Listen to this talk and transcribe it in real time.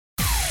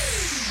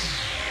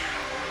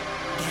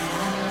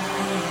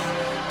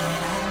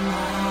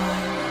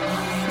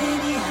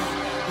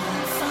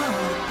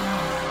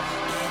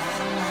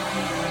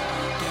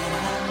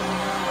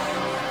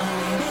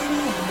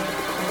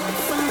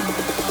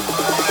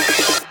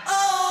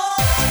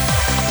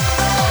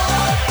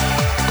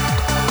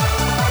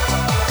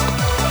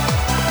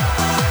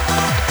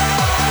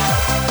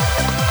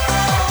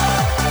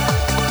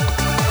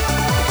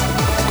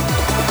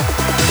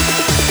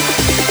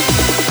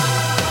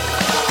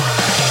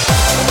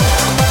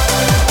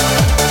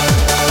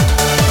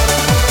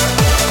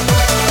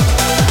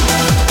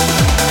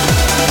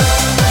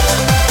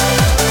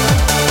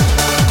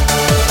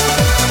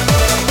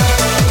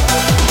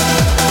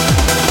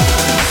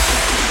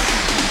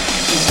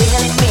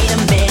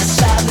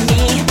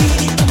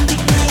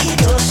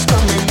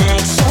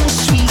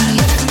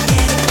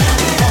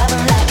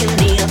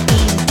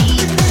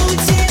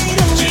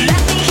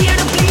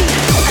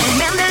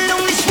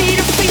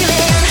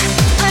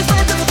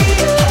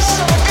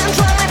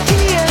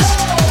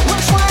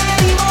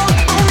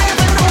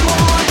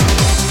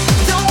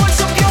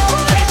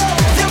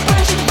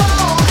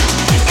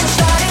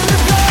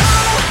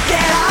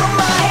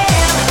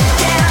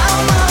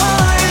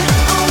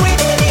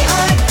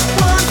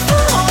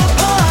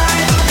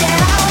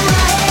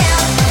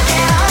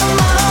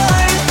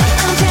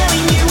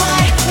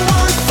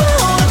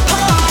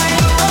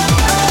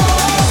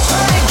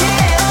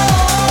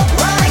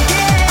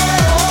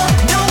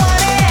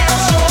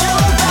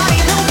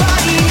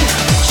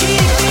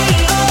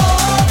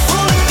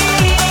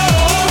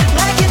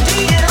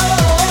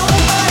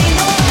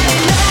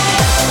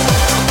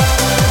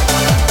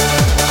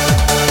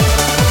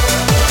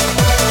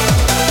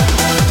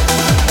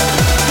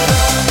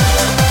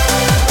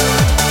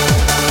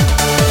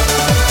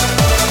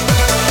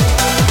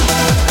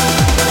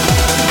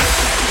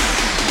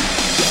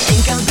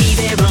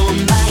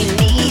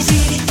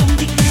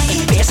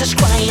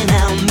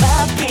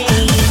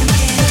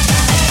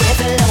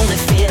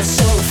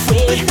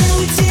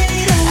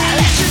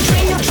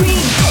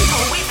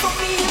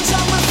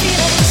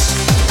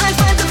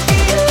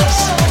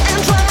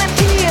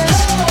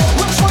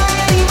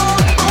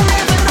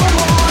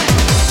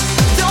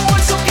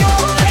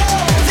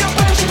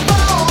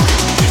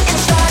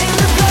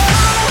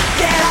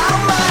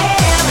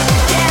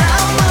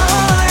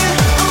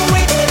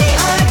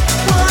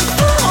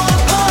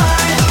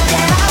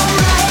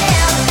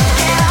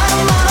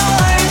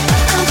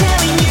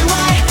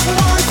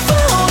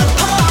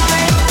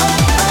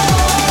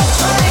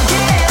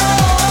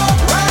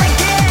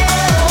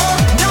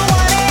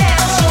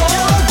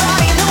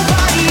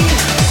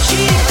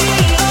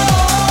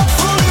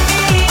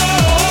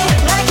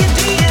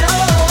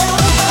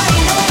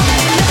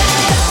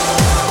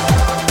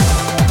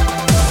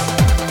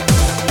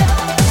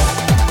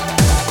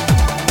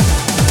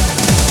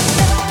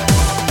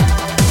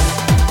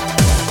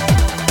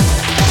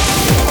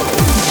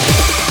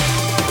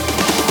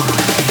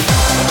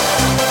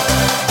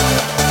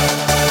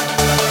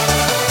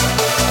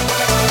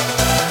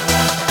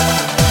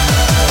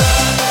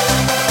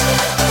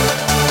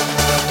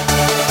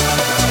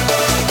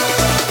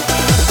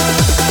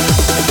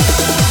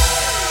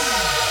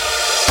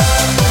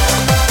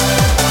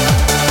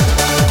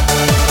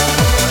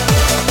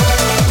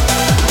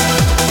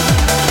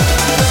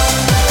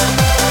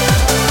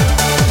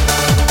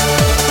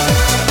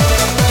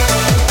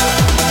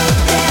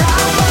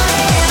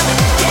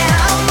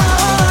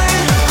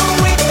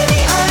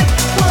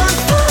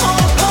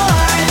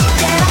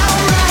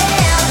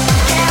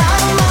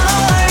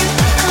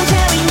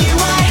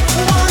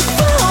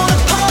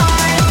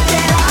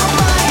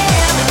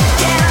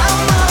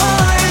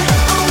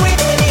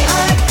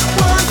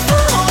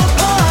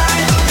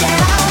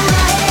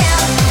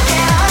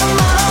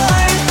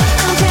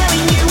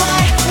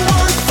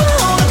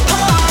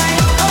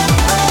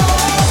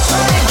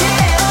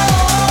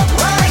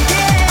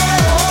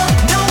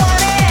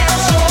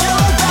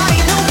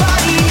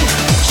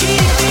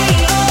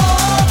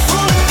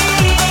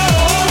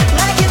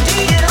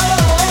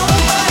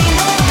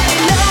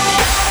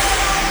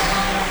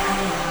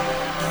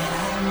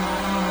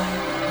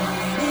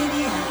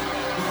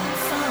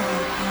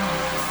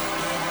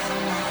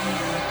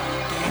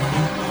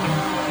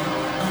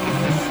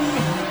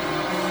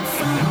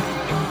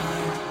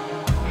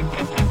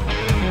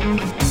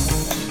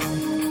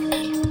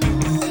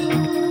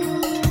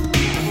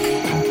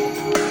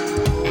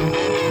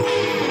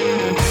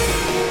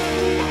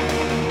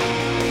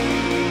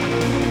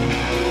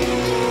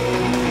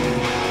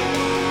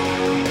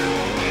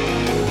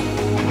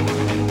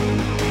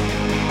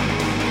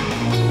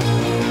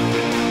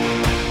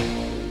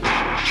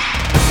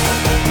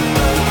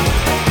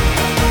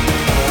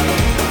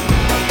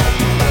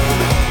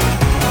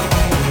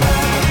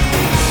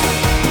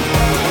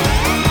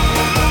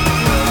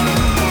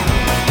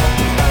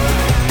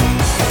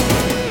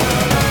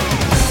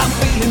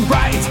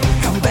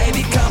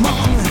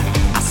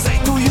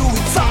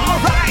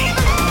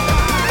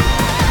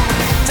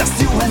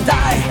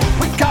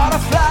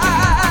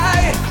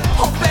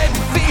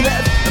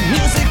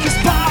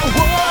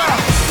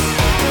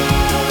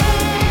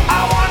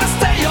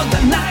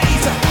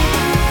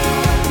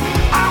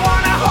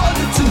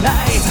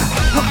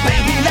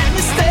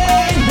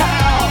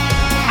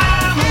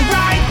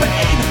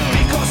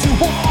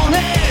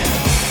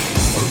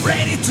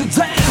ready to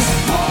dance.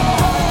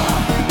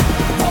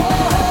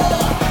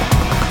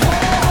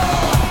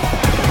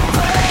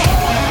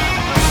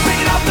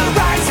 Beat up the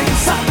rising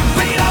sun,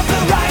 beat up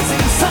the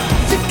rising sun.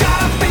 You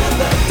gotta feel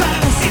the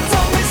dance, it's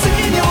always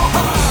in your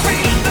heart.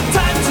 Feeling the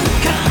time to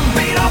come,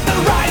 beat up the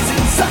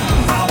rising sun.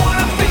 I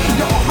wanna feel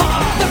your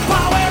heart, the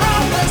power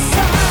of the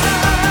sun.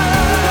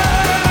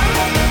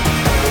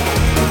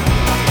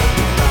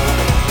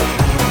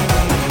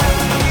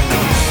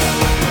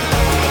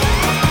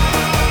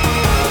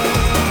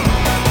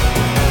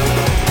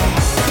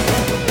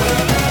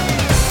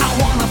 I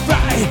wanna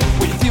fly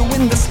with you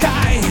in the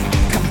sky.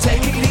 Come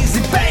take it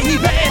easy,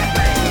 baby.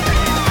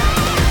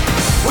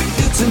 With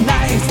you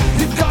tonight,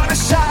 you gotta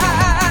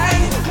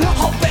shine.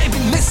 Oh, baby,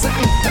 listen,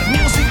 the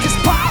music is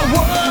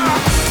power.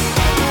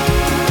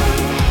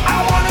 I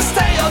wanna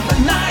stay all the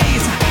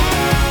night.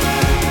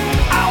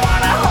 I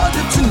wanna hold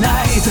you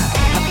tonight.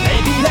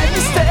 Baby, let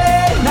me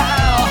stay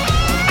now.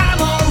 I'm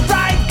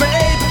alright,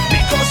 babe,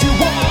 because you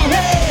want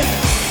it.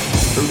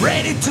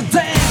 Ready to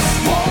dance.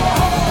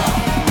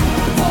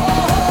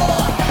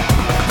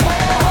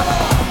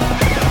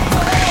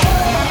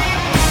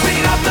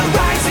 Beat up the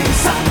rising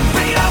sun,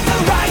 beat up the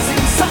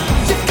rising sun.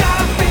 You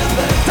gotta feel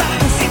the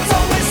dance, it's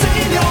always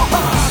in your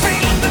heart.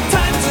 Feeling the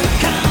time to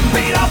come,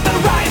 beat up the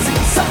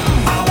rising sun.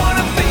 I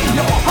wanna feel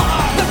your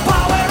heart, the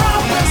power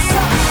of the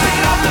sun.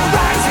 Beat up the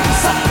rising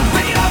sun,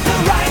 beat up the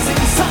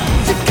rising sun.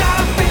 You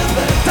gotta feel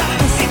the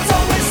dance, it's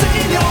always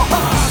in your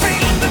heart.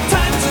 Feeling the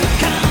time to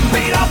come,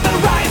 beat up the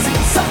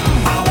rising sun.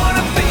 I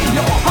wanna feel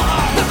your heart.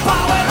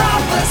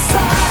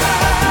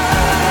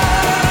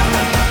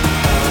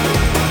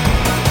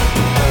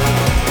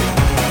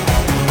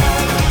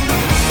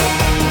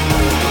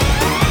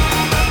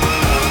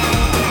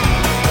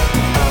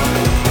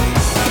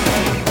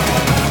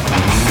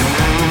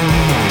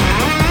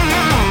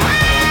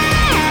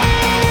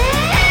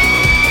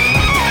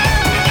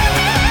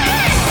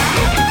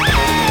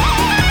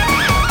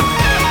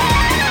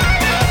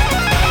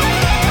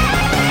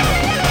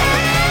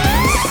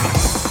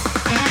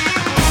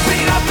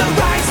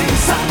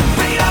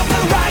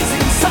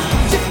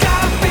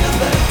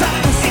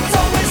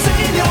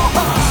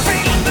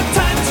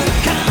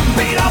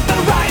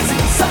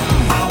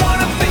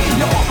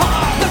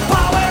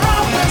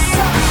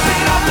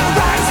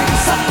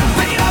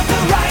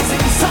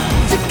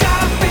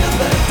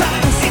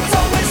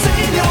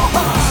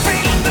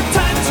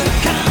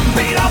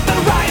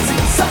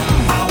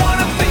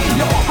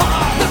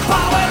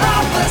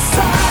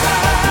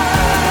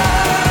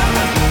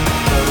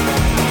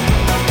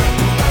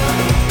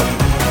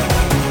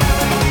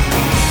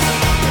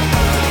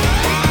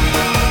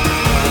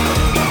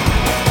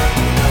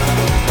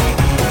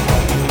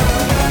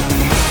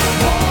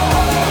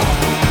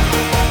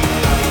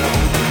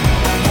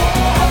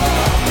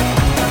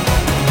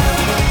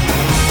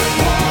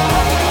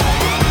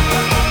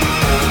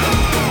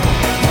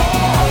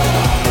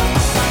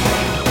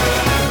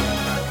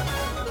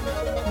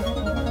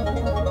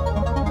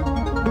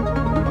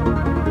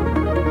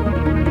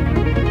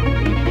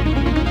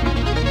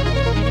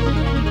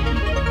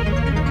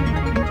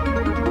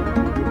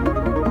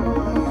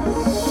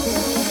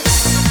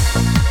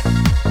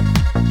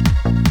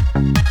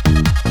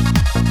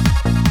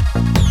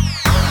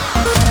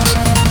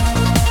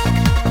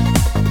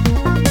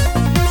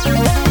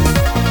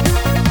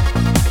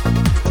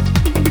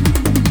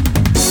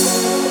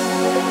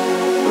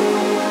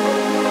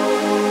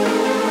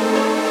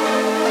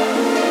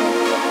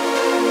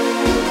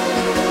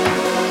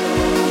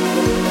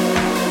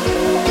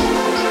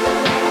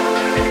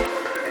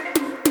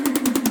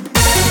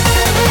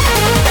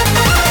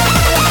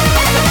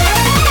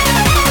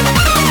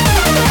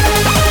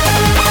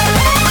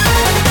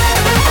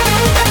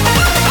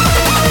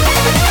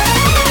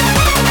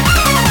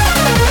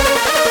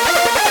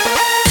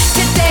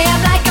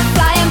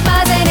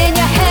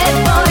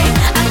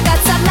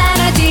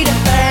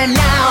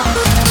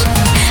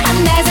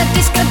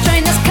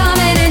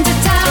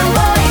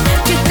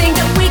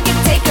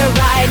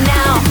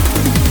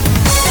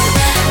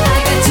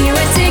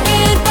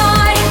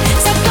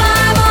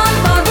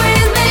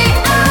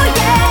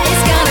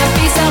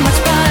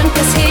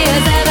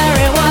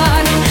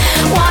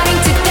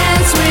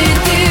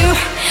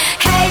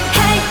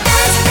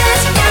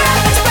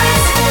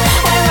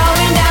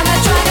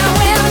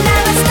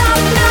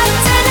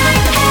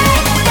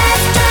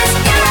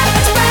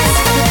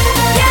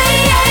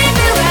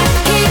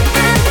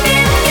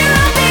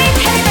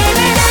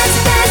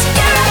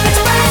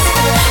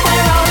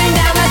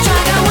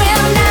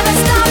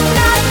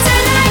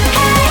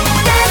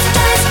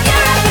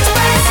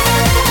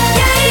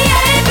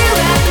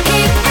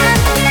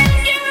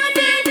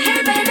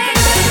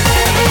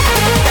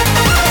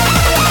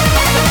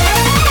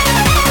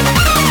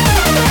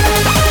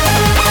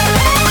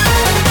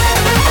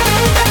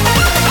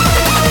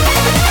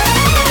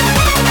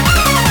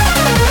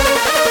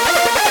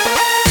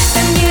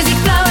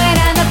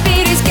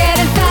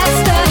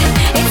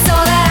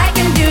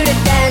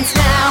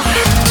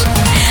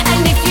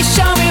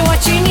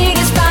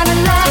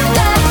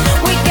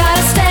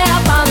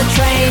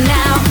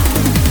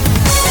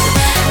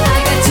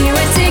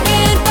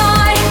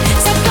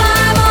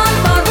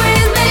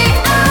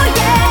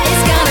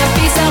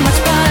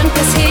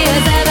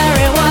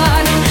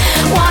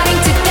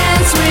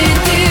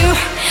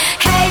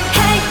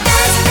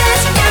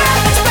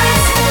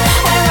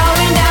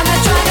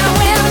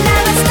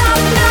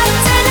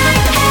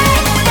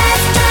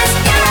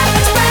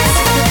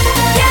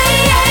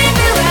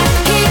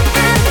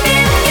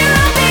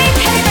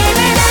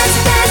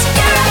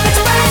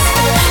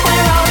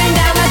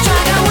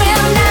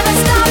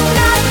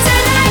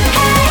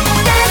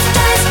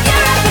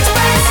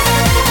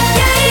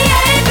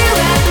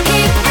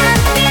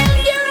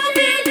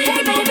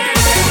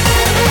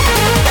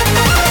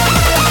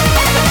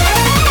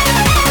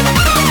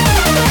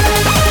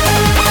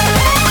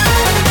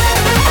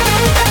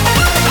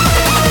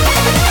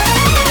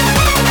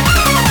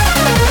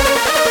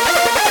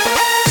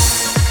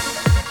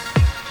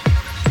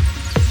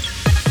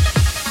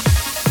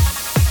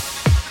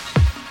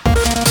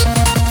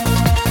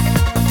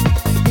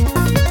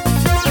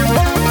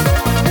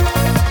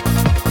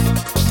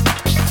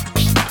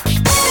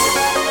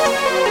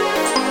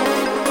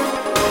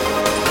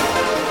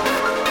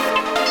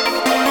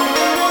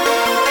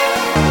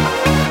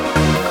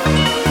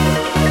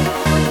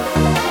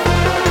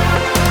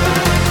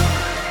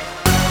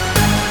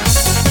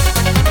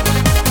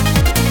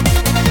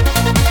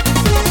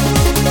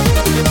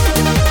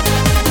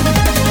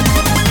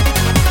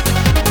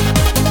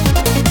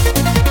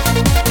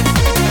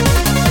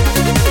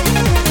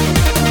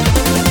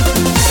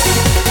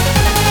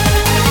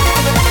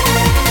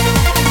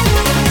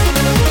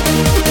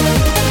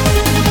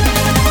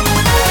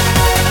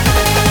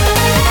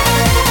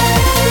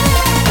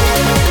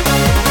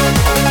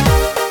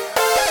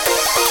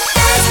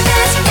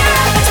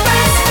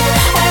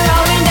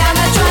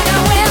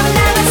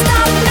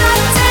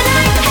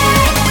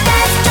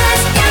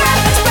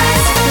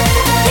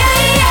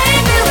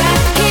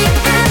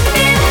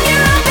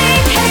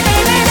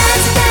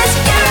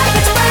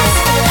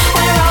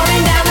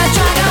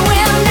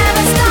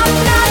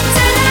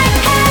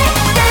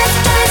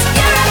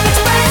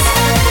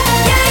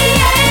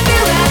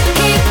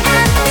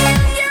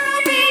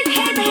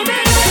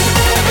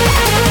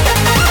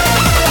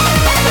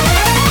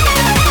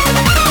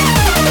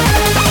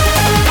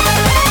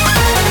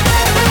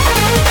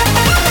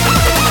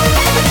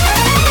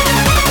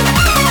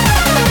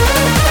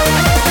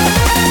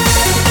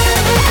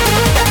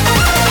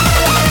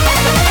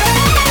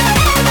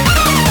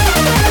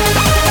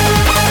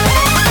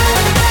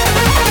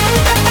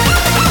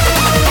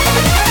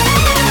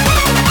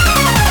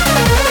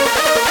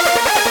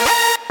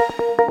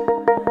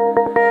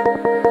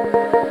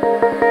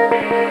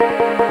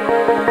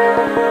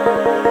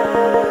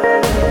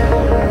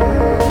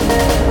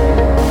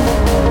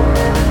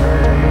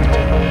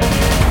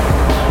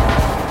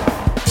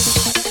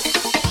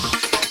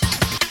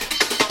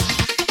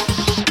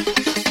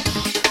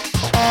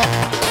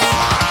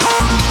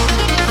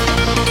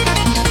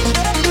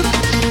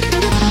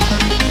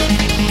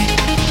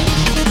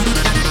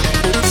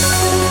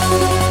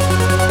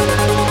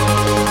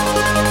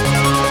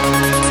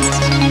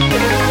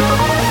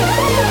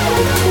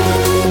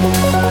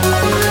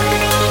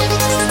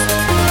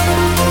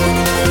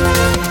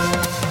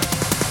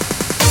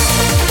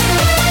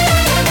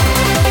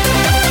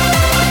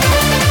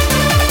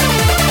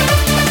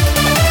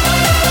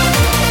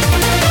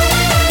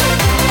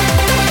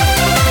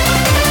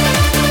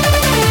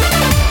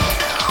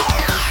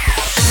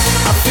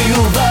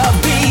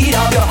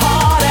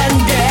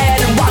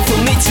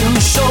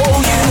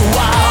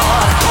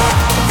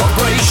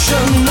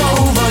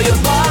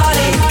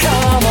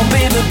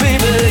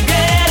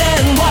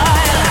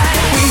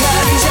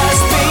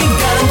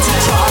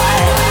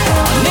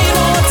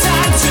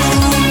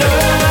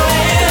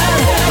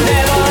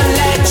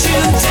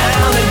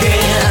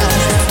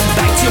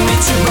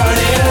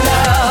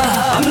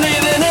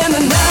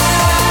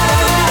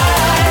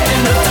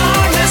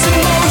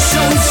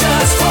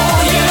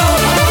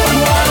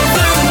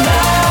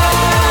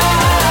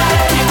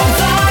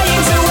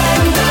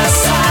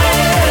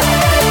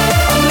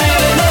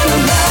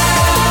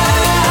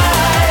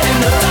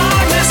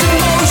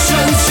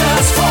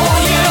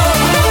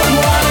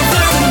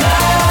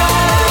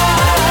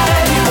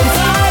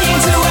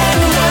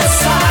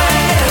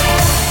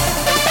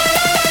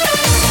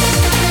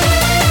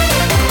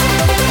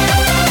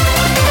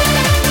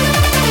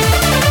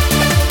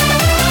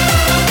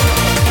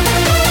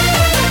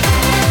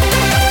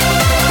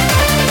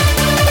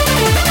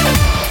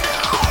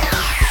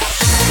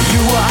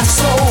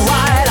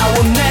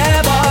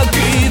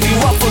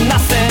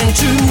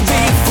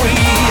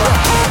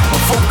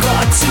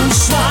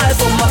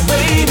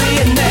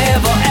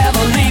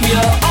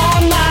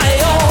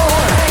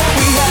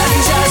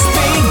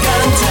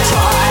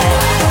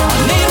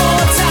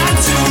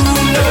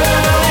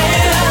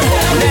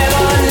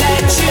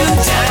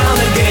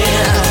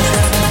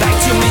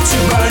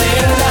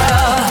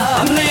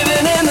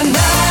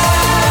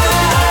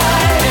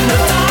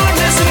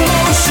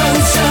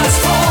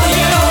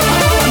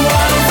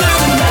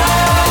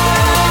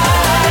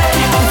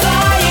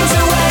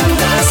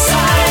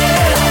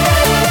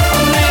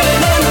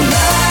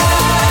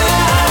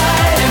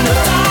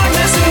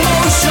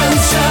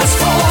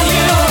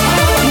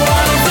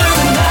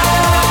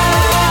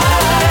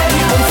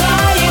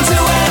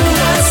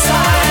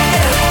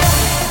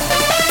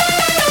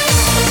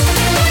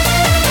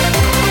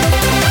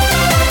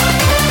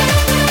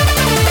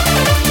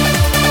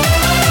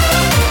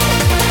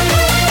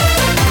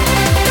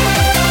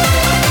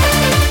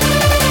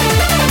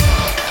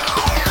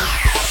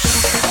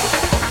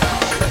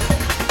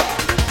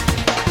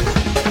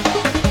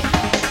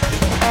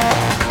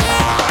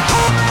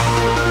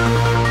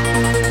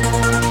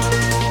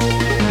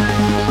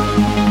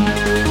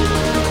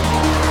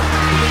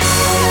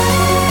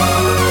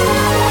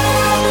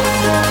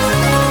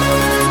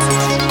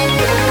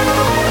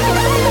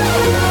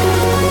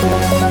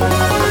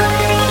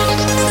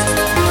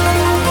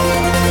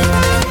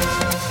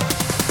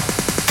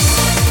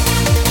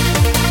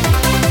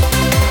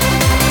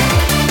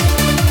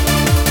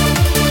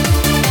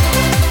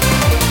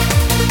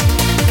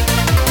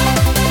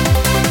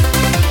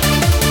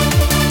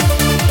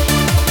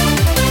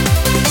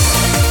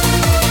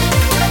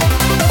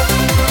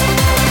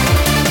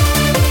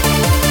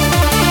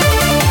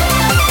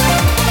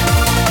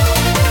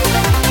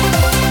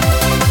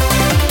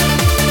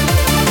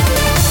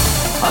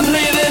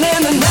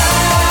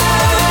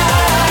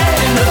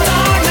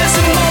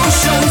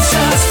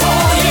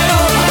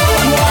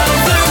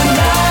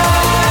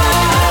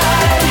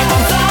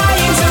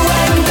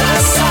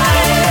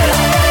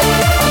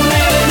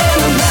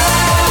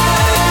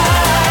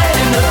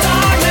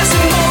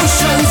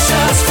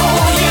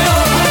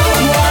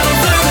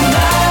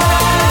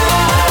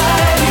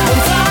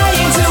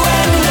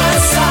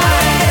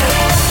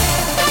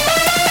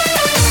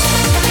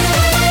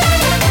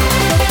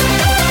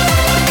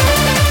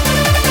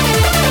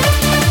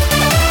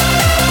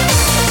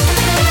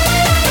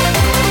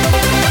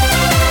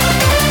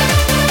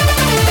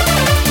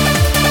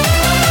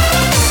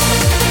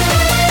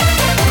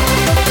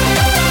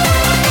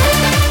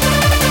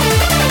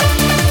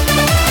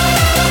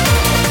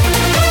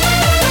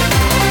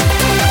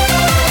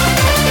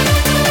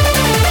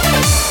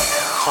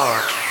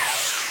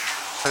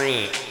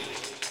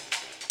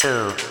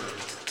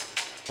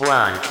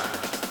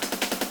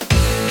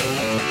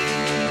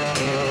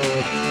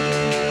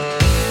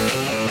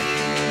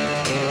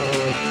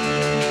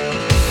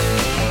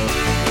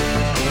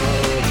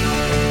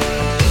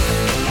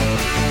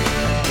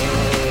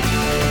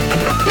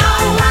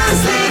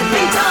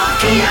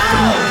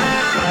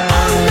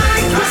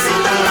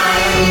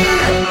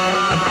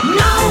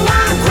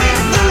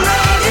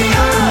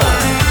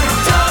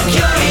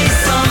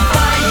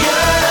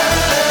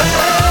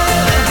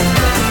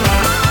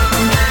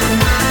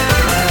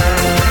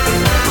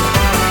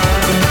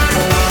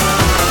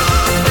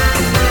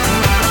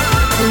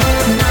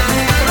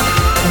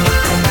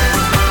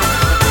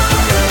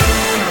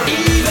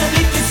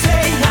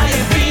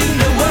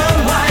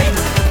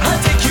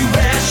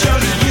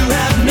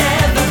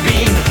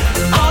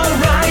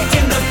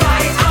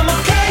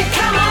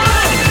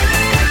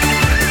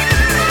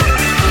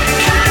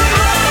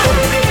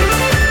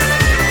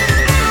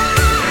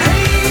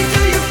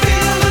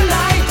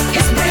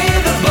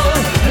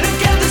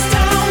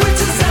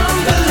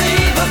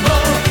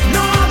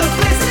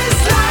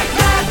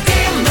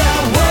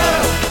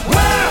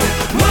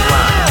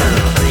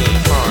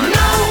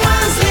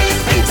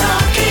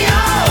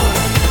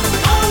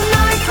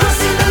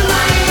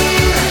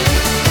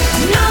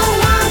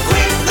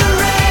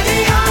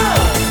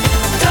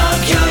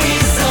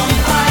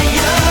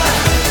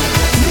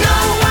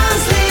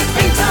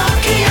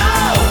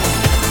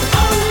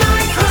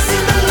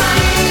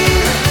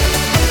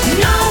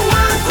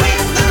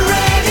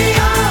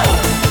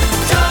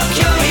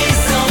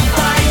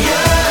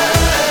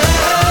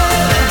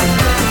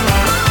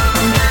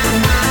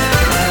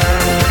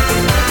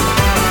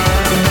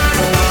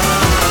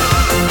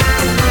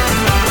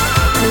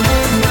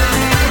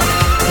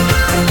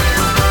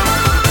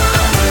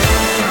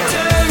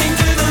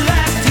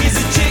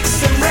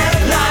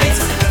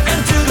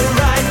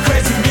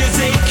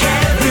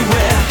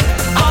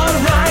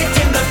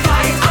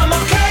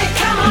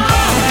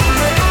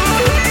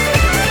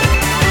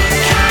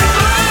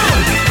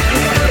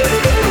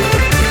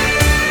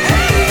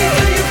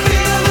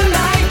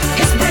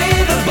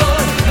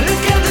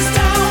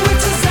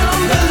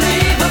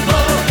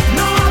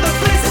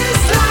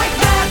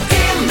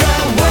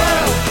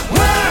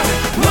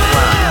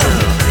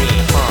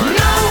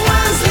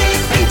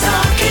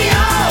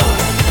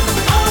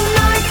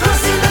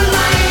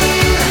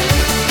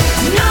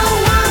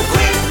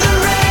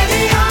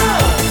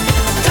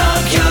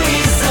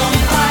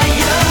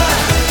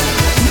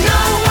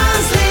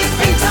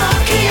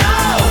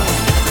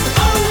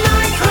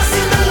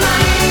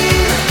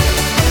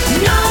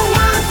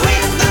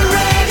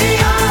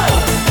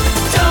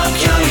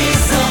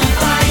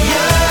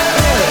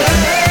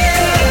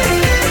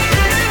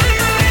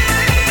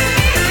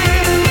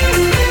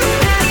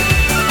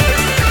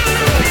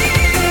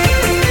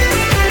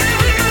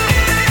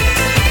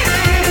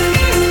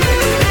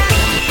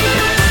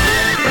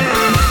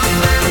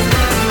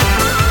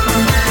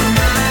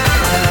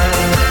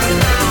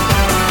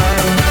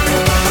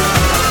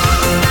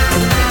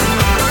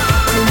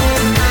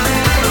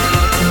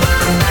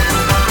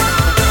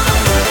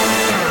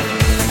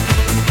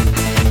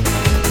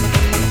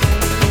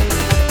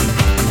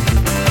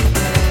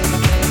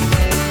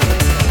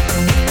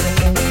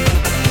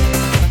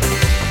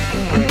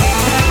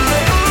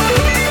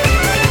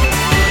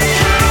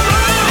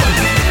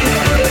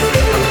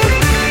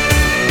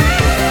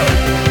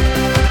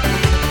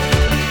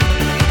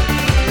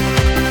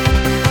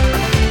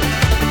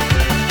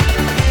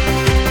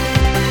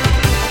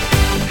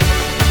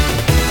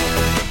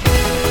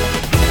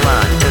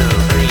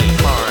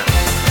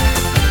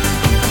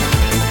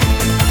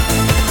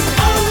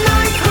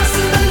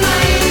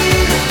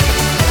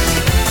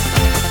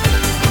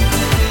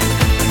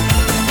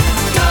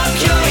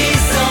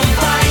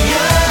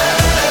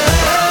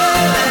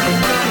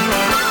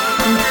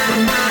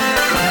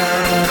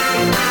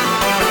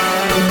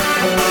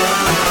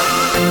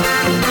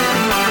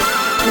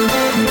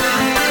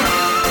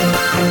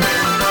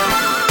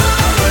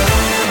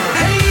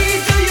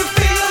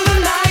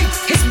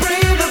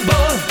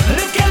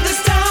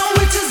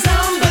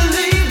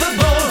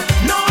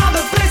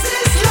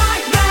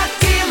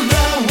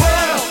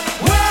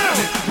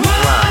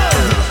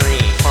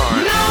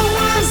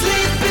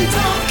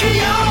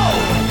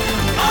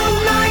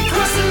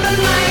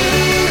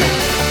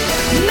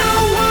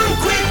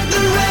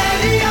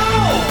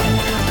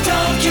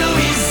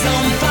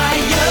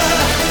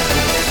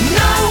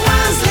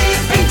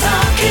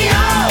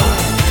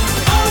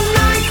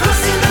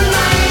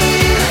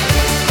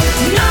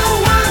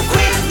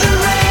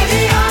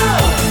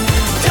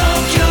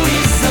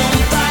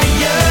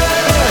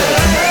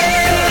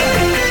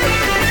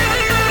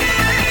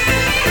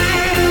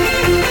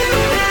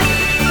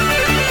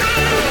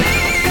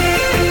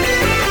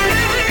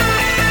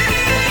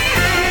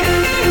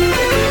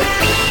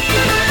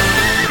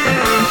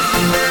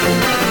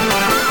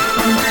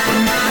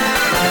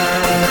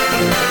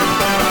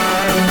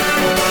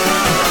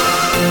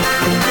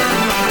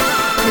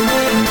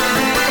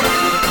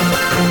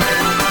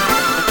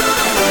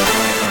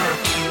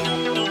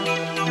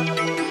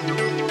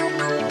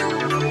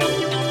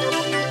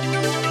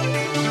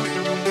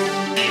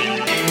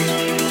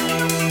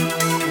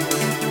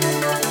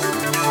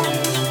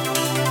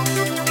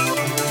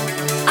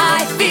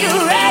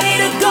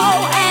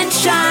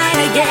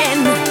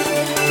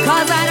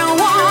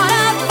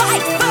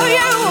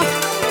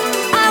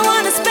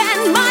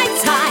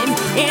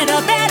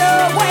 better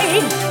way,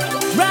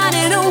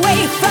 running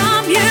away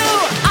from you.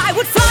 I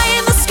would fly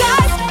in the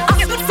sky,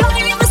 I would fly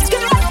in the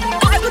sky,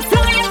 I would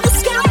fly in the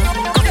sky,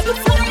 I would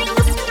fly in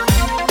the sky.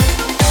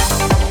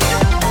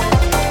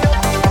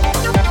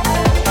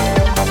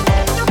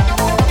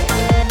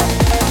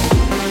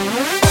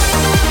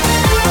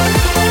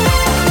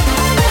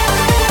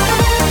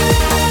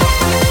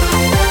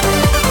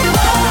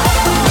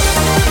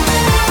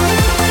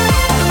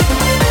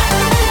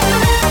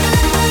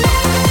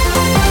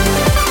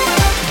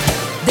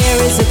 There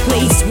is a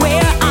place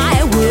where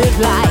I would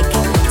like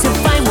to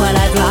find what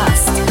I've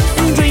lost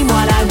and dream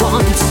what I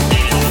want.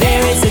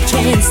 There is a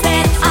chance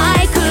that I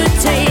could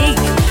take,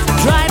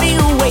 driving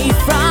away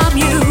from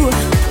you.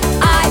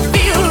 I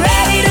feel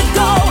ready to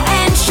go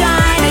and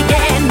shine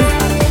again,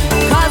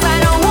 'cause I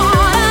don't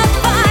wanna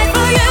fight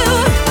for you.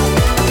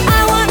 I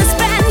wanna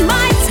spend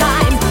my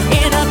time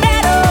in a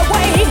better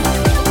way,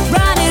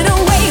 running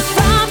away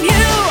from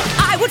you.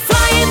 I would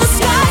fly in the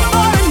sky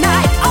for a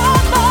night or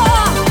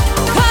more,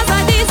 'cause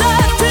I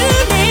deserve to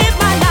live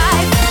my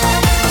life.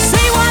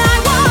 Say what I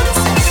want,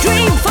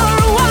 dream for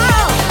a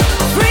while,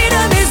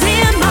 freedom is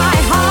in my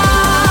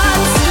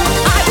heart.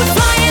 I would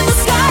fly in the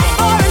sky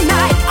for a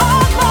night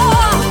or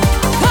more,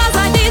 'cause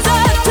I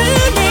deserve to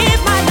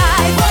live my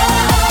life.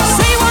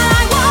 Say what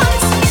I want,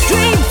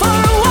 dream for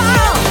a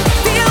while,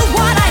 feel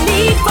what I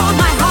need for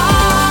my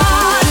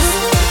heart.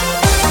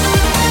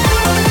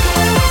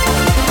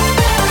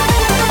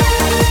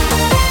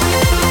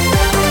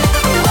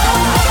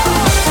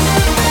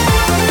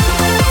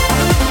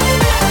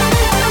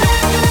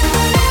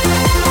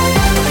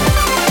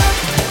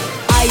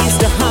 I used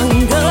to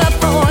hunger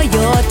for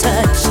your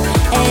touch,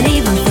 and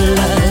even for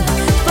love,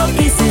 for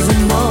kisses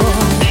and more.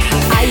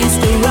 I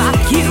used to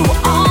rock you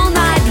all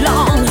night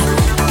long,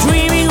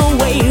 dreaming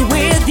away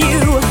with you.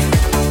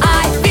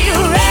 I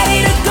feel ready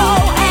to go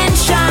and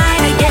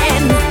shine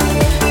again,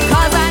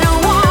 'cause I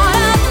don't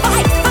wanna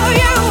fight for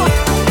you.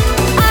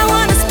 I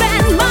wanna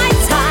spend my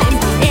time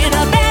in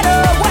a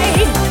better way,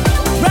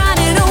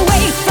 running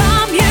away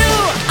from you.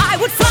 I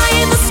would fly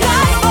in the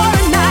sky for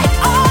a night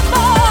or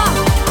more,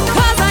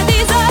 'cause I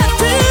deserve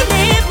to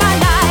live my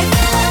life.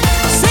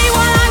 Say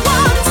what I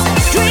want,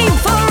 dream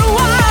for a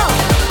while,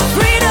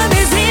 freedom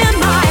is in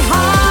my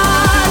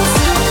heart.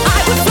 I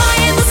would fly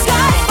in the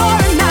sky for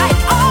a night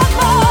or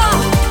more,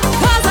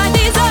 'cause I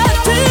deserve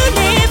to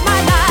live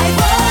my life.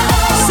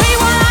 Say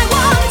what I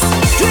want,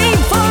 dream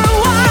for a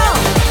while,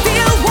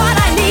 feel what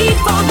I need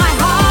for my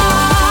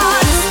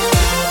heart.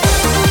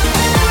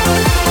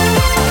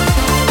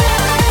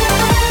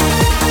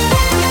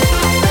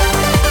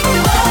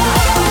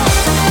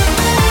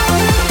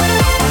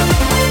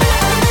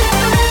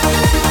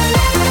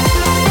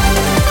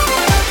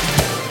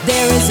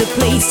 There is a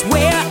place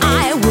where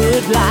I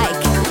would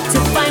like to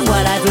find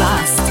what I've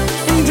lost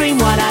and dream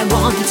what I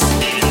want.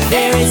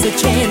 There is a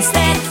chance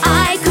that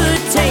I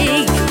could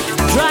take,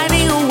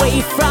 driving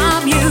away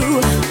from you.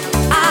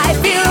 I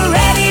feel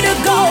ready to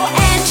go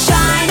and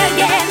shine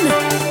again,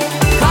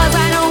 'cause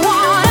I don't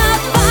wanna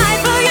fight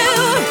for you.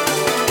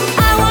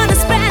 I wanna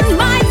spend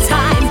my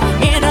time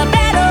in a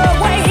better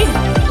way,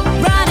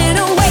 running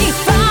away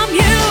from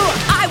you.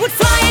 I would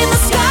fly in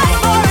the sky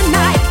for a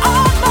night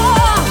or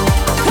more,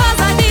 'cause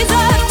I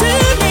deserve to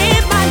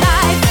live my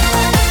life.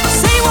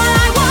 Say what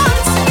I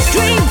want,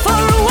 dream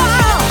for a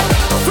while,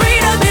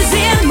 freedom is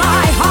in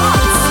my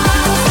heart.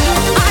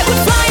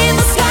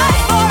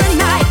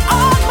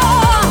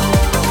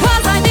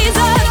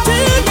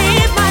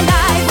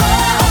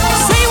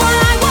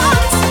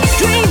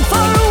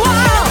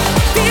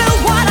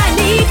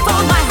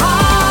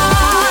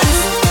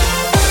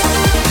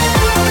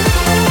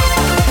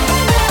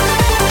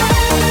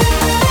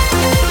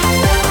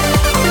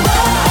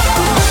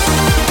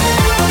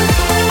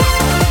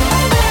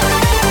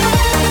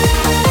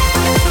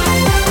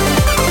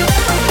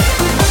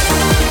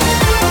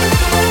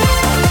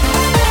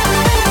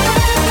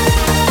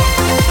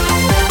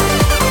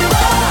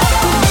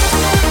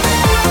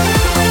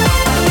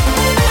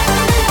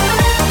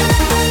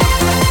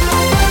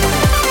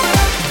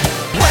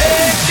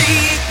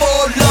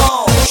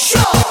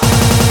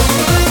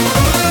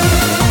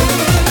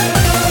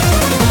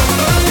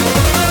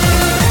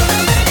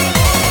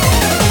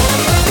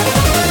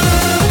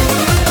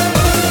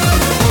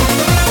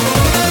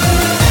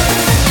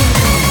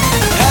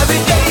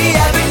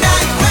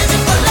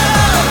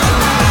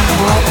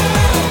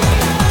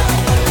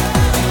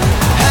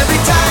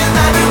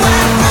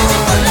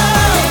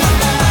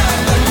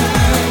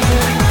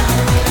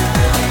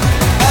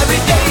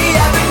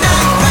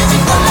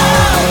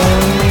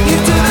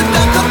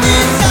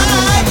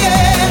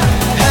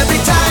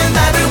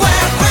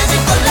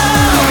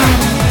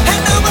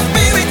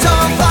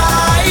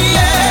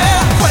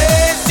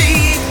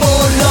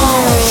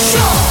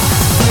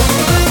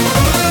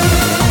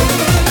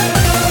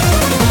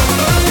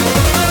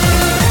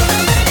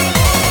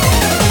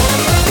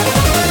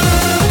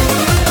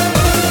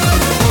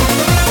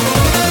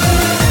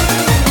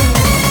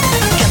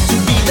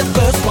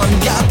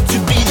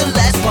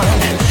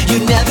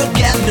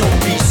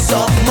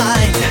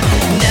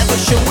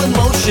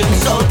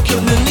 emotions, all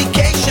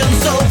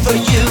communications over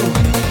you.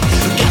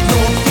 Got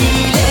no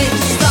feeling,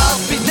 stop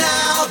it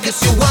now,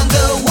 guess you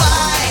wonder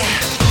why.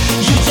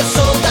 You just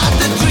sold out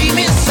the dream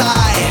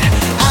inside.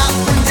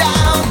 Up and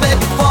down,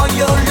 baby, for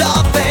your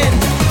loving.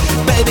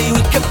 Baby,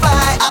 we can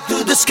fly up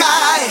to the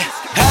sky.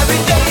 Every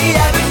day,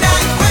 every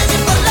night, crazy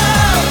for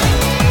love.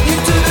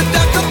 Into the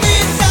dark of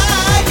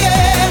desire,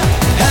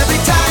 yeah. Every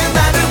time,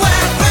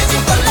 everywhere, crazy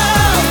for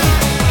love.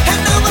 And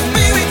now my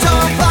spirit's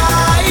on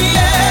fire,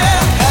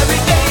 yeah.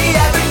 Every day,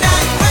 every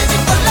night, crazy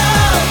for love.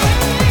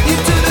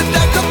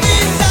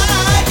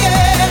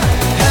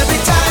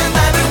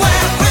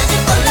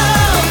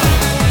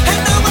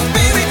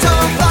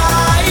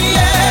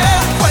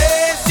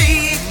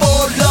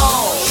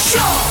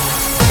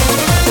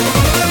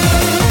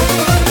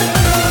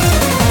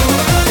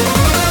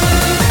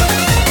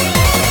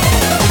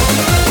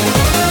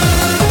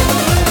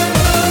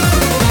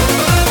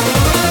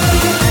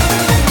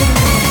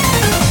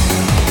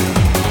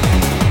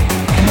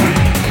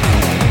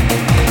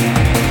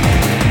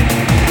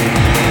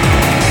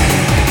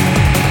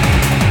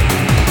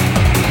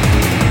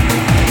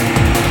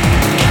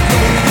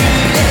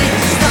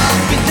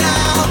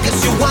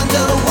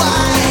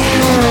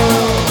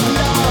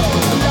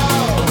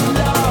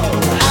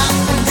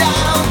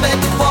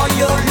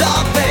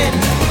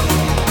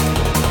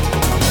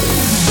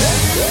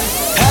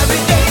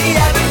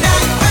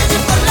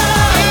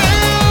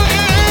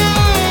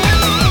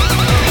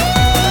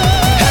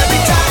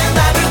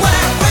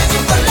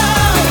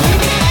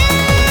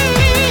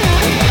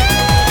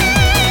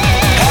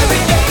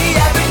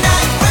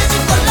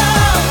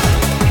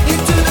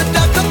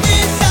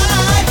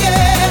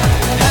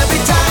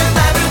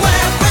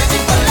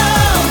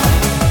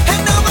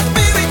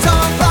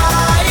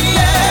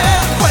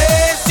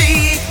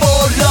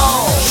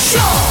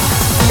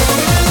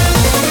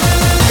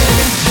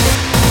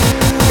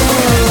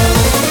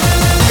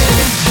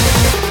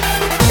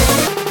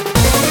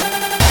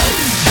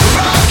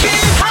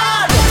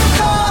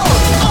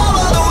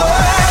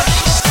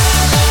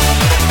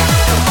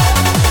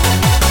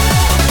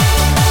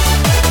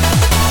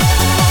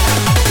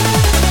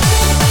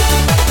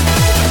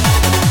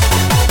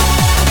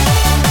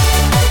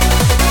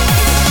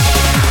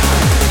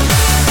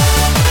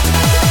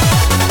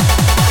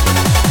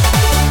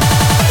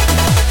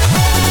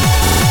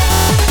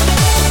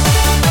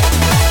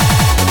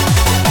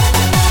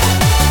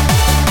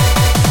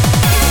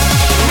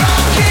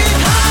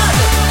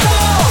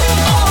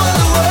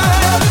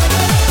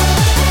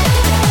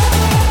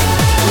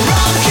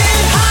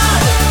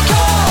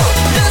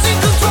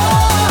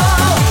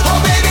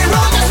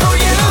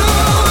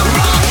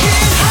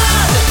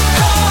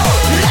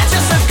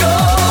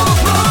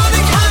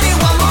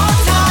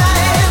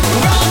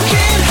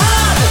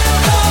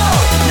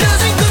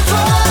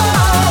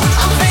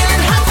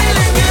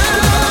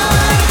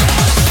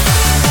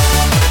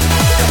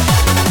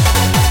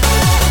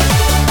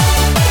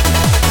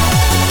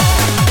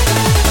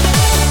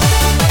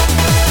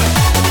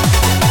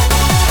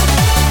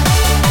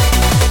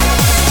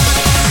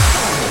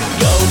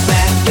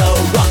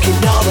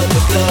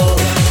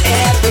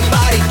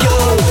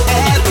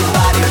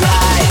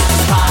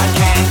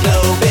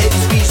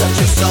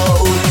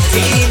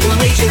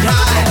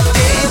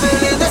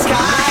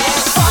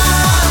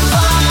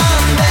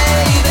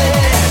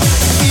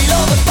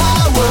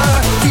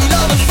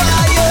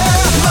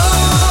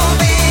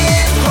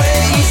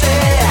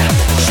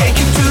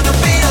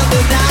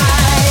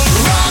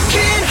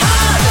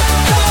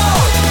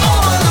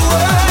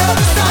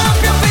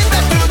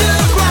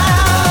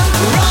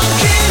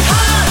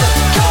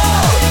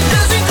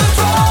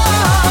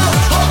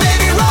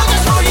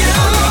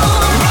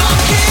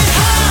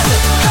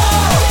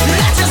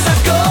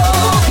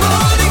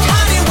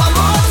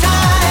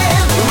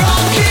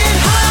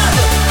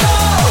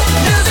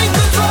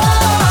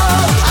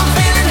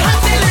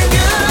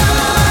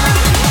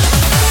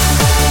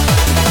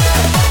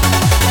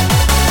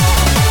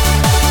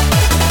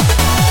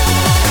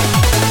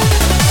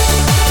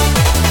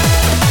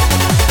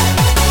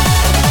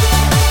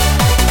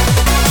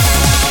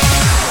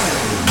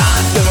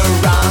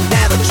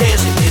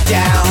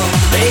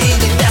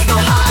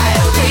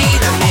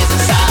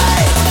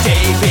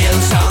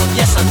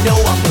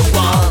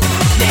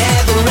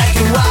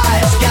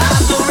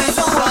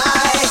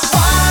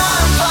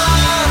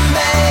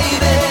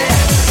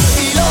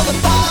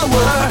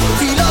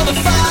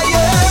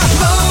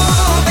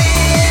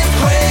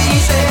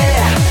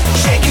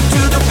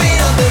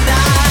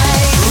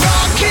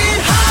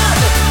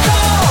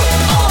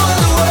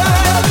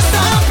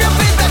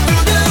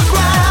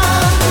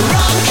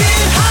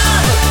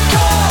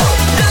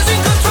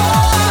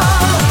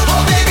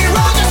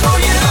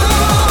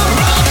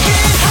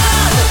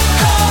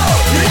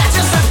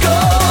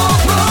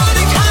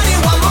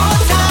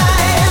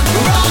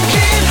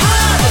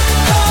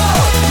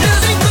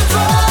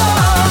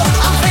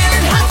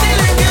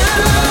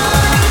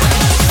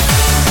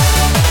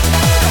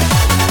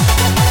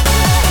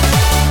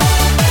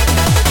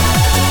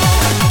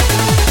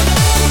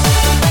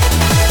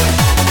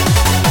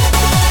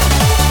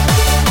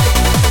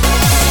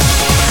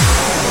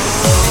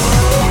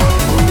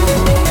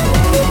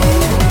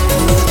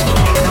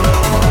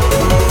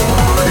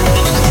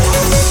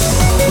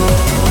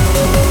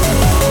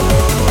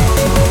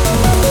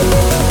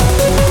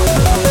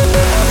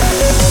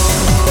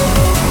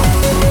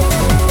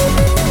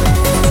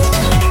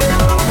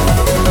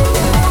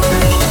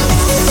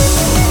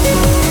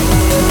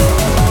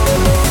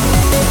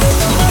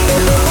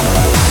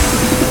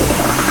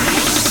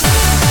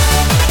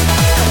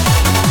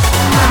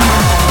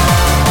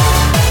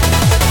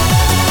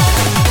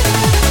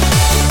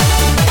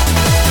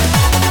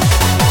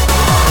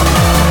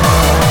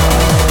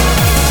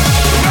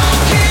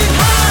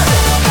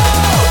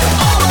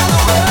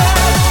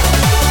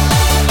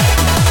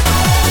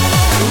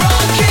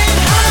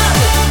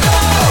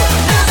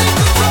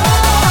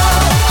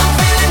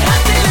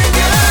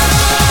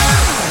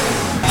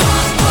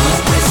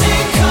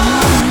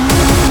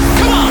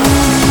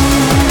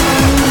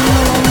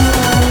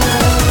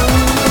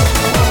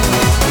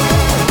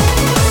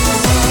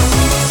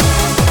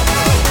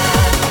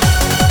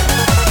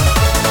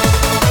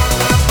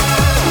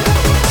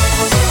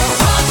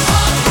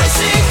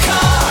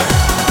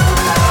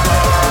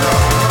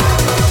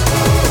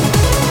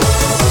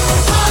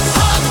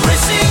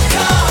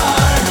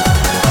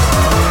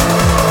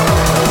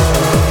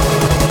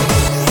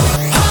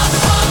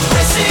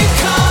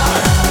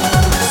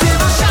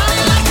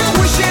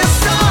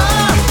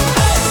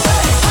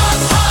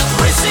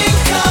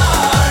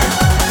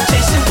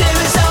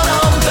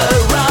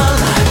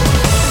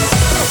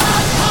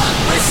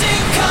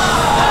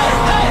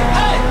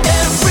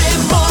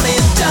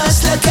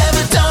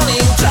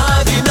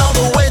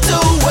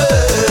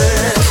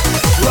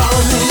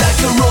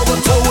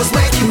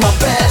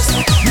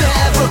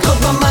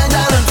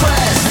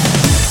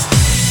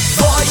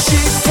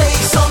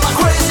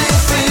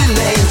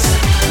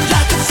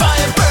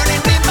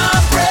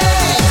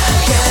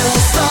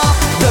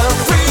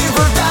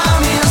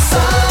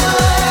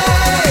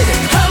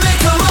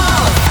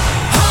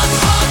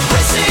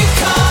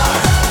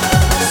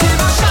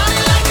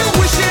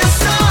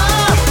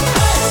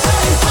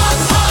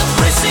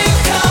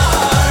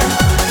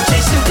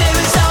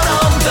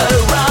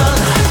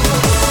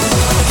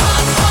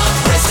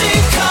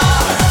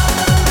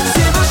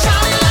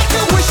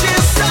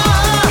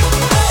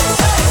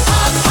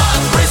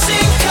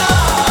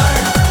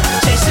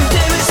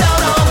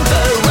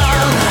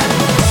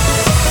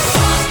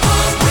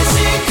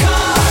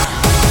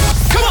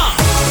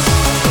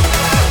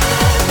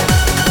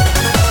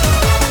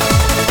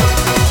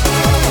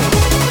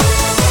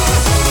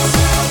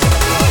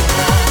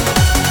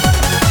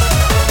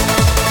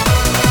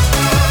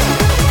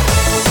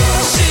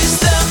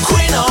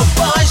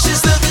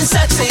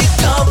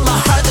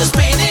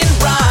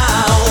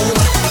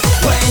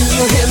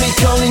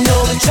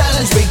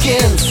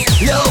 begins.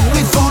 Love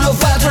me full of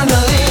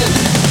adrenaline.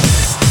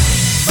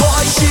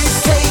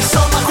 Voices takes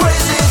all my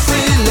crazy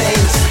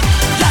feelings,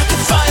 like a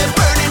fire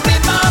burning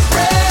in my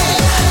brain.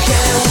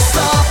 Can't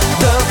stop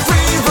the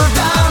fever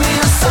down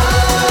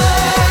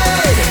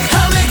inside.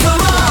 Help me,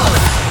 come on.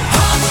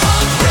 Hot,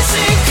 hot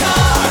racing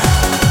car,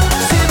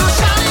 silver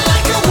shining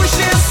like a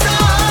wishing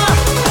star.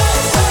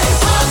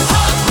 Hot,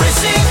 hot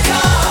racing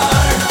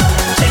car,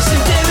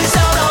 chasing devils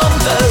out on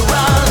the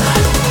run.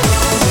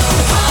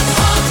 Hot,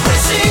 hot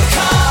racing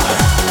car,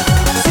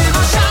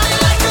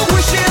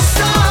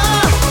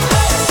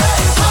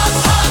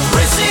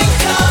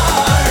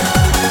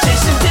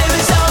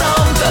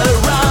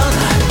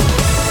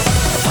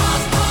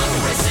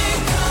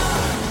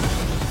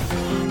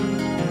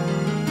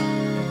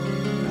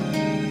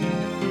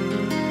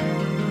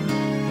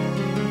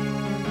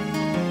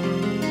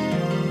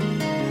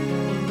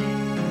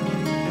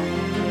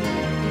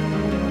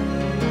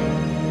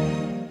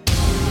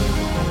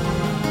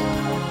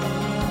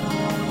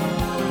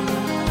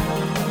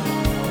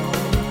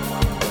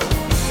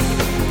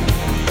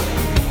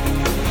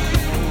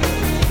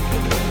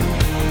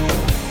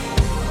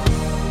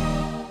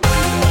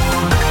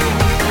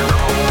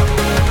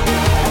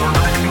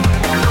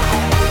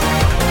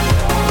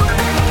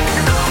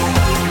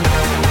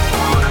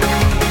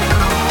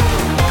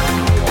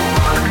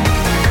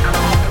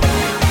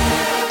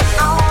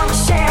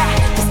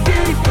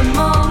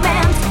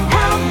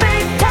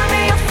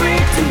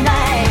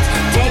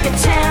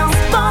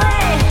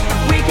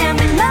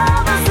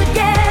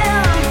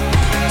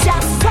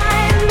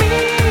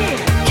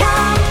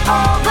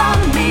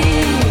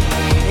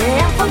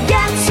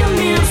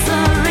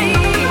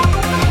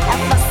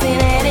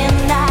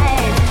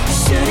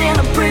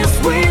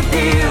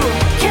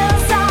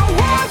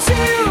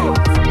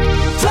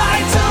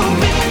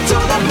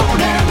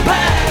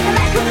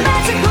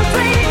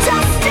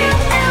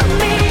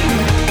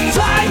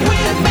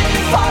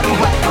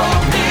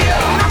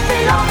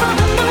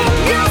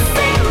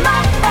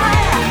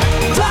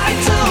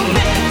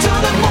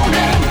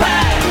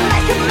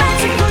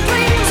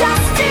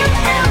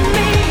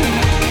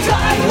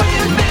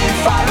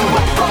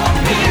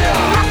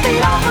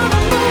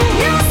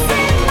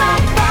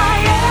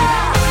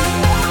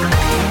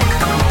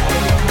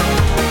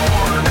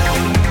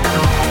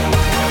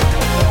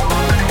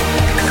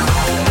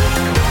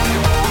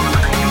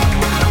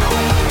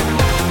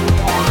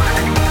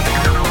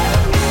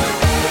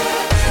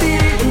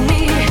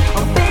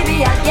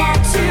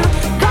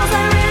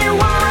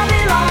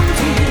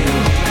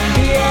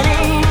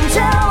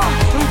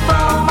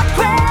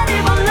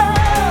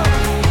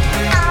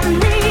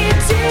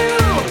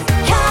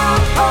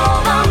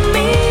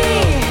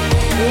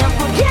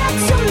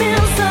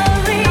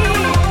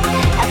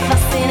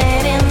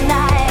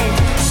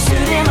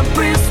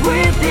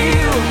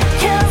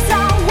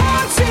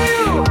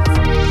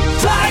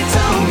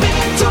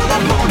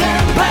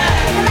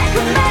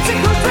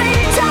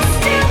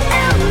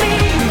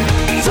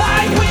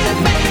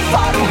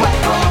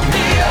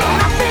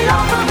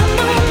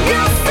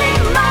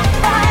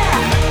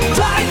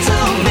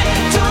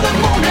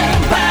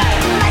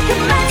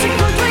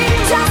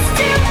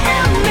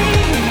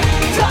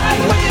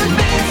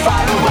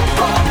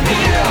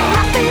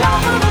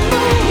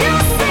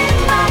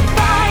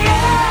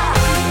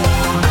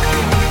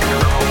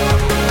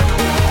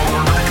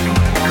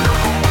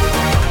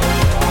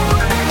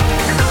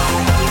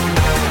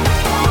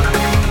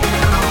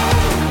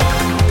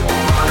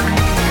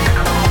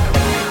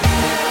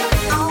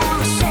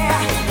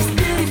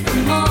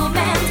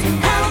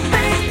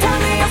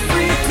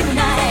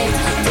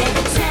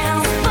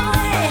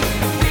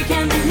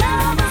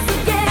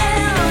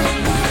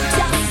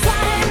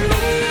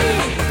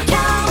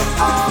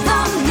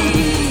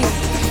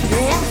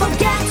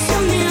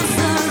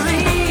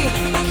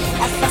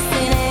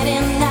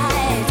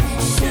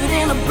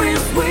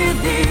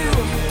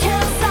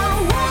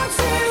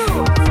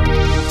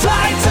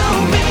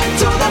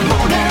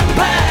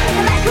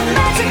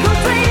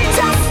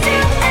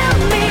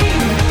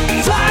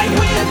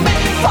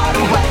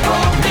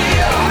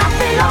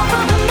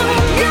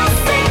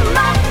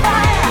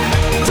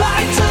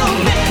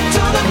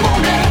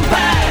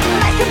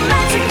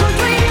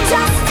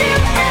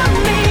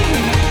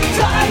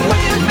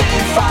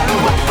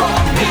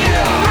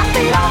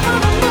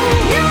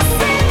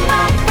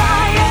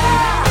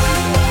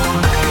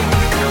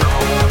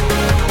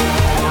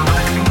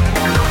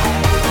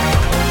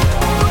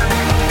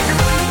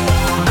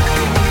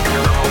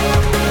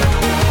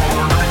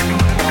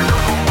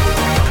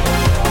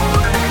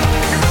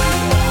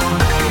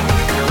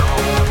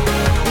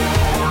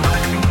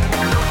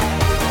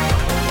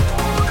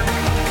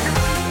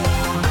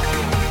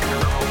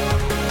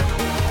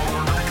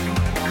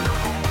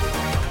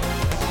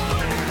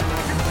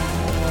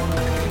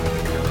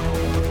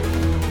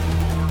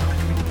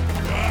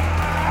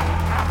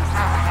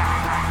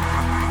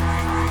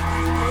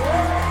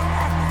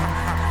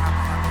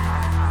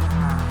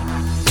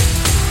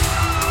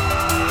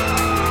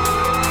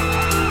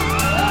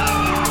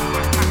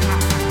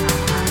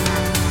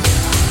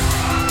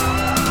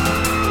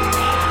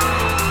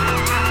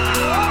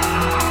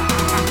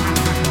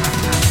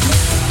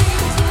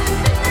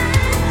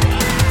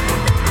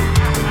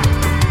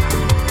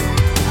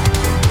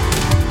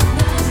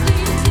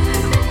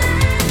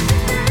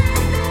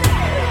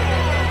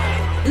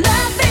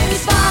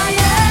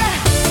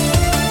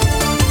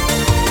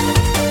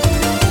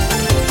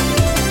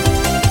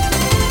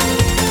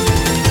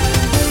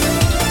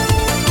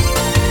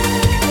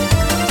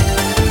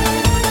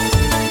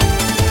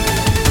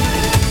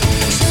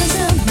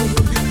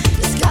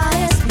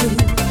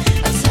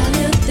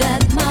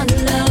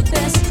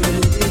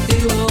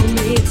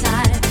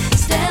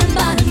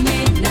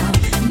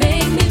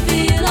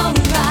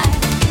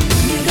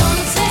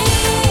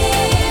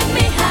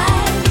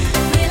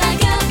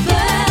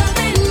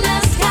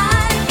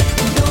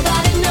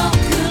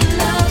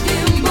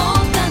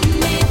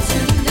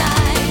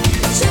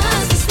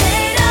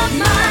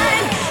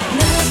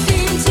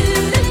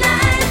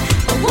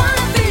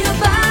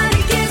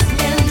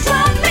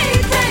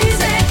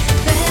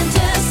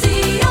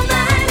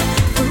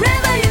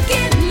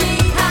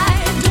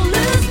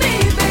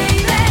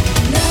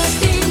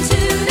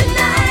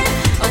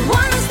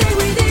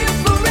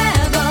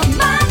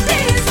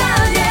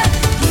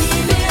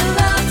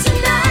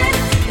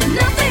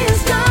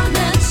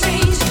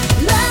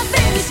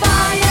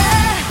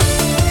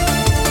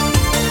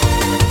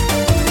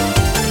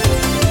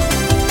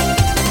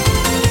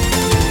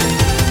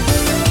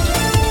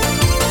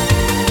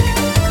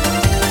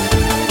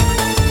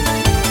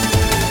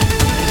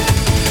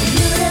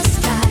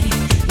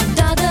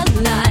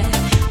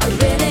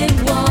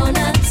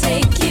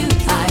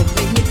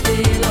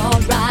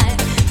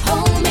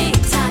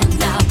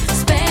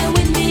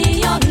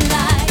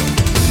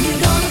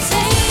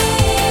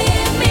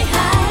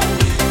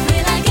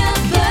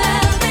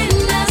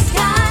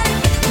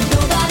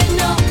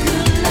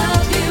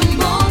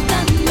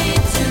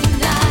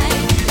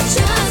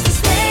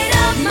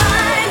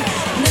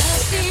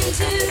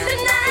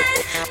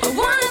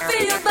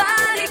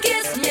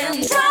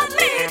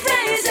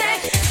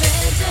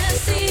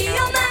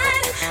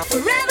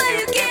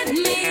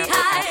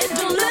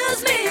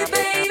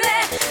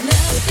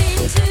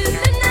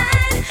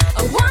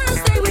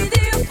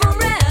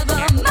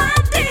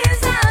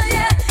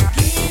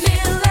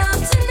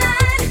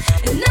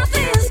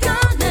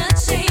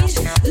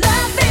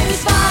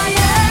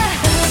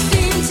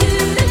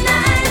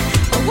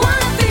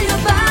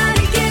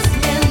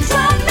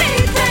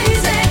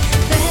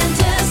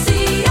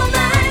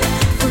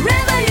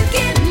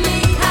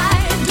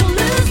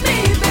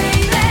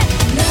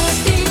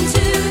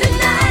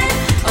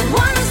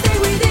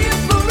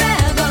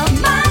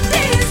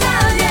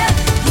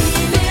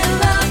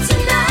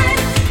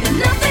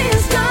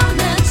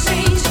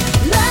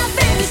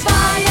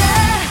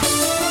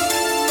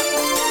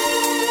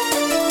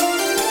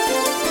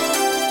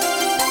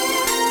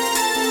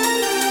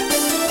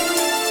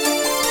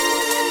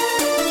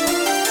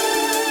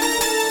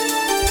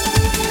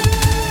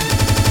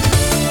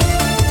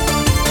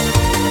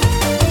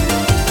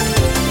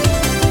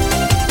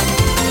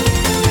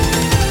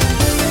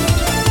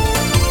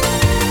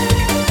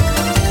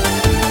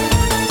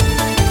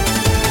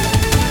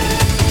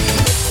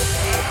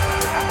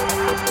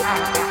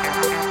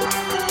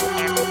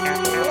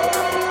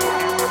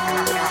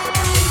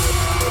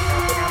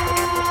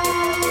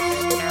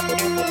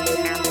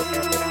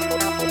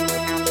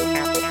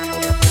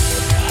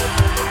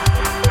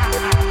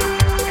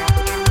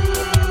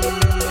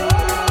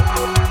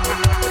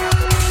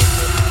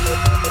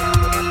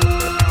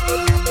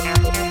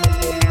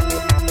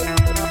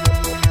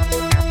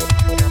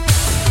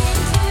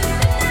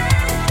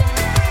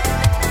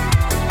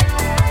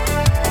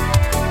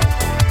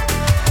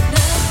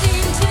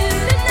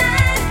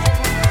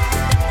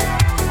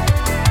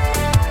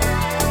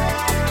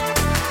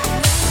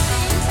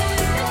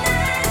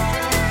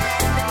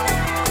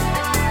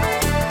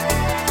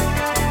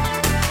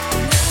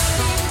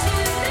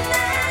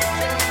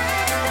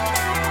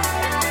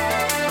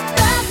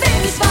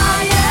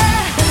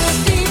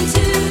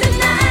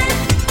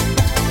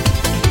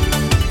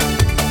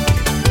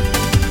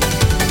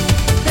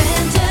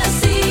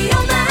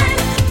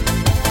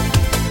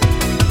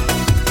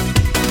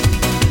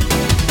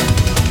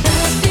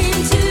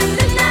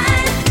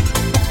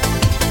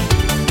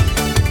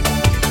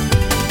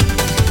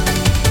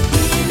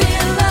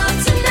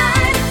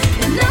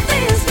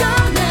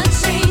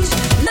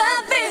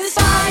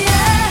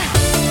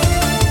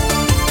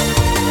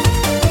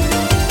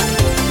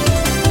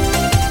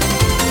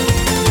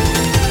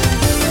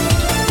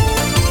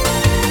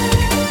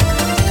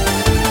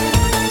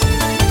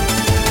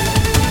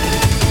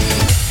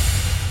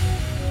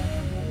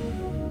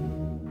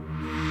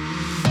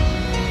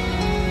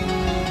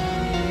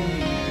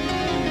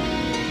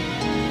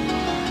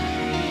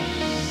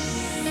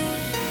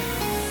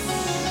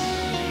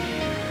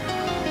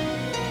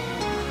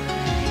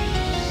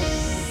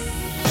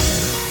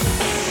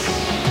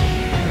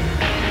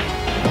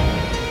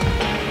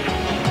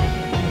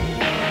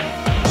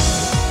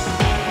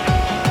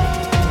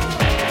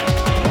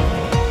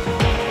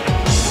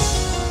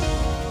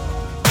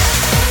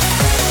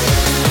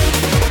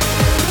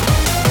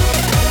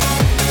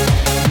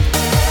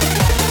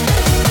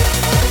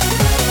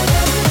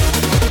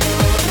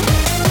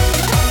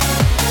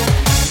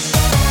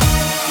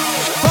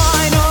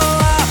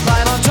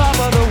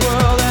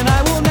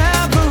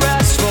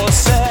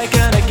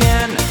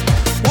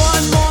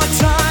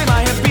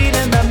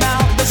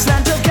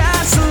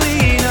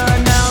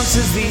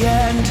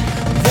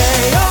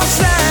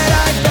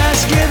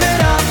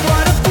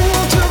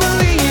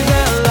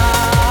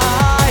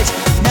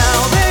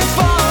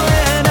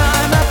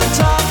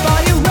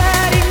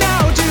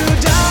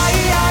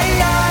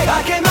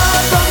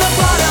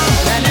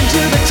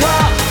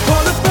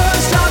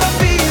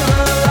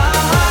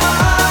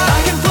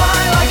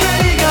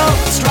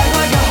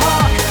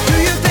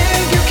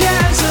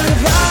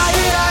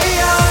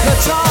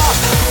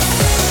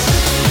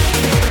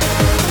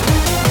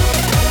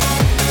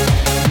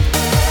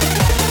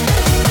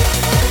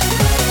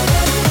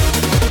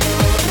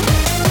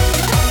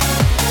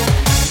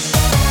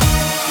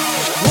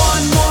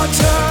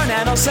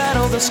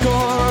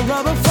 score, a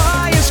rubber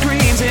fire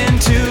screams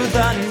into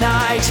the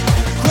night.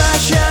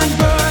 Crash and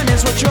burn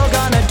is what you're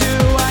gonna do.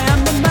 I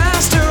am the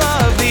master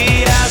of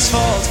the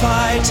asphalt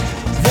fight.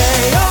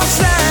 They all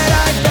said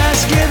I'd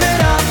best give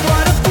it up.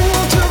 What a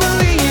fool to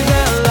believe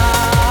their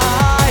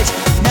lies.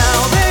 Now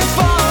they've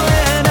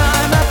fallen,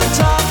 I'm at the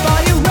top.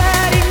 Are you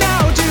ready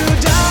now to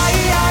die?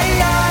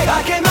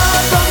 I came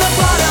out from the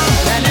bottom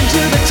and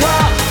into the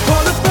top.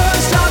 For the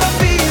first time I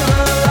feel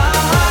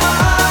alive.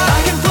 I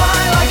can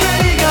fly like an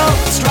eagle,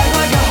 strike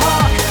like a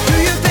hawk. Do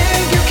you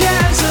think you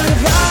can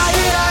survive?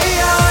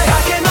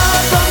 I came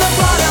out from the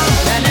bottom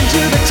and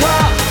into the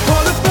top.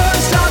 For the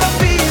first time I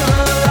feel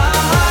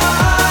alive.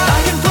 I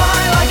can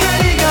fly like an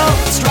eagle,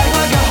 strike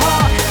like a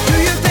hawk. Do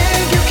you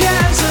think you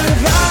can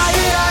survive?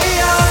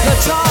 The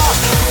top.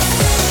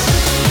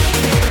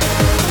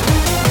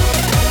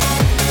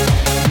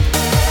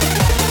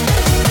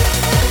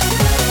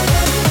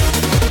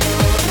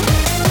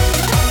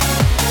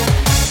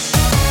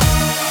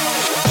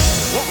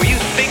 What were you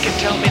thinking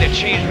telling me to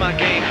change my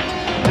game?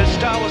 This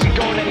style wasn't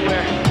going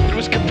anywhere. It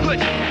was kaput.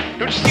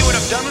 Don't you see what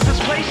I've done with this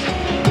place?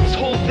 This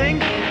whole thing?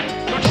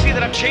 Don't you see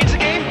that I've changed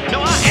the game?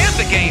 No, I am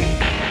the game.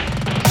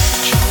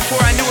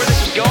 Before I knew where this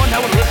was going, I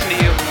would listen to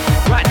you.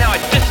 Right now, I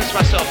distance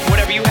myself from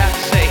whatever you have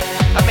to say.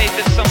 I made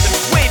this something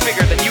way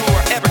bigger than you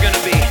were ever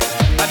gonna be.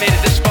 I made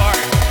it this far,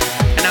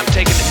 and I'm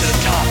taking it to the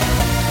top.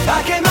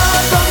 I came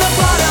out from the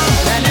bottom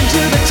and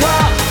into the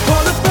top.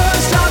 For the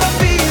first time I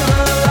feel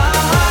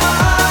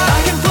alive. I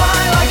can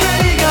fly like an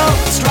eagle,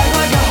 strike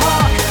like a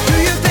hawk. Do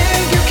you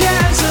think you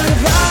can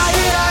survive?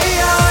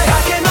 I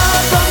came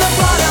out from the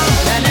bottom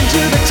and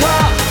into the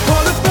top.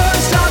 For the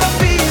first time I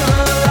feel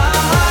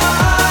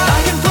alive. I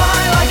can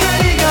fly like an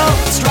eagle,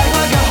 strike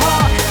like a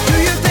hawk. Do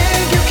you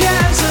think you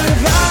can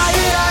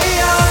survive?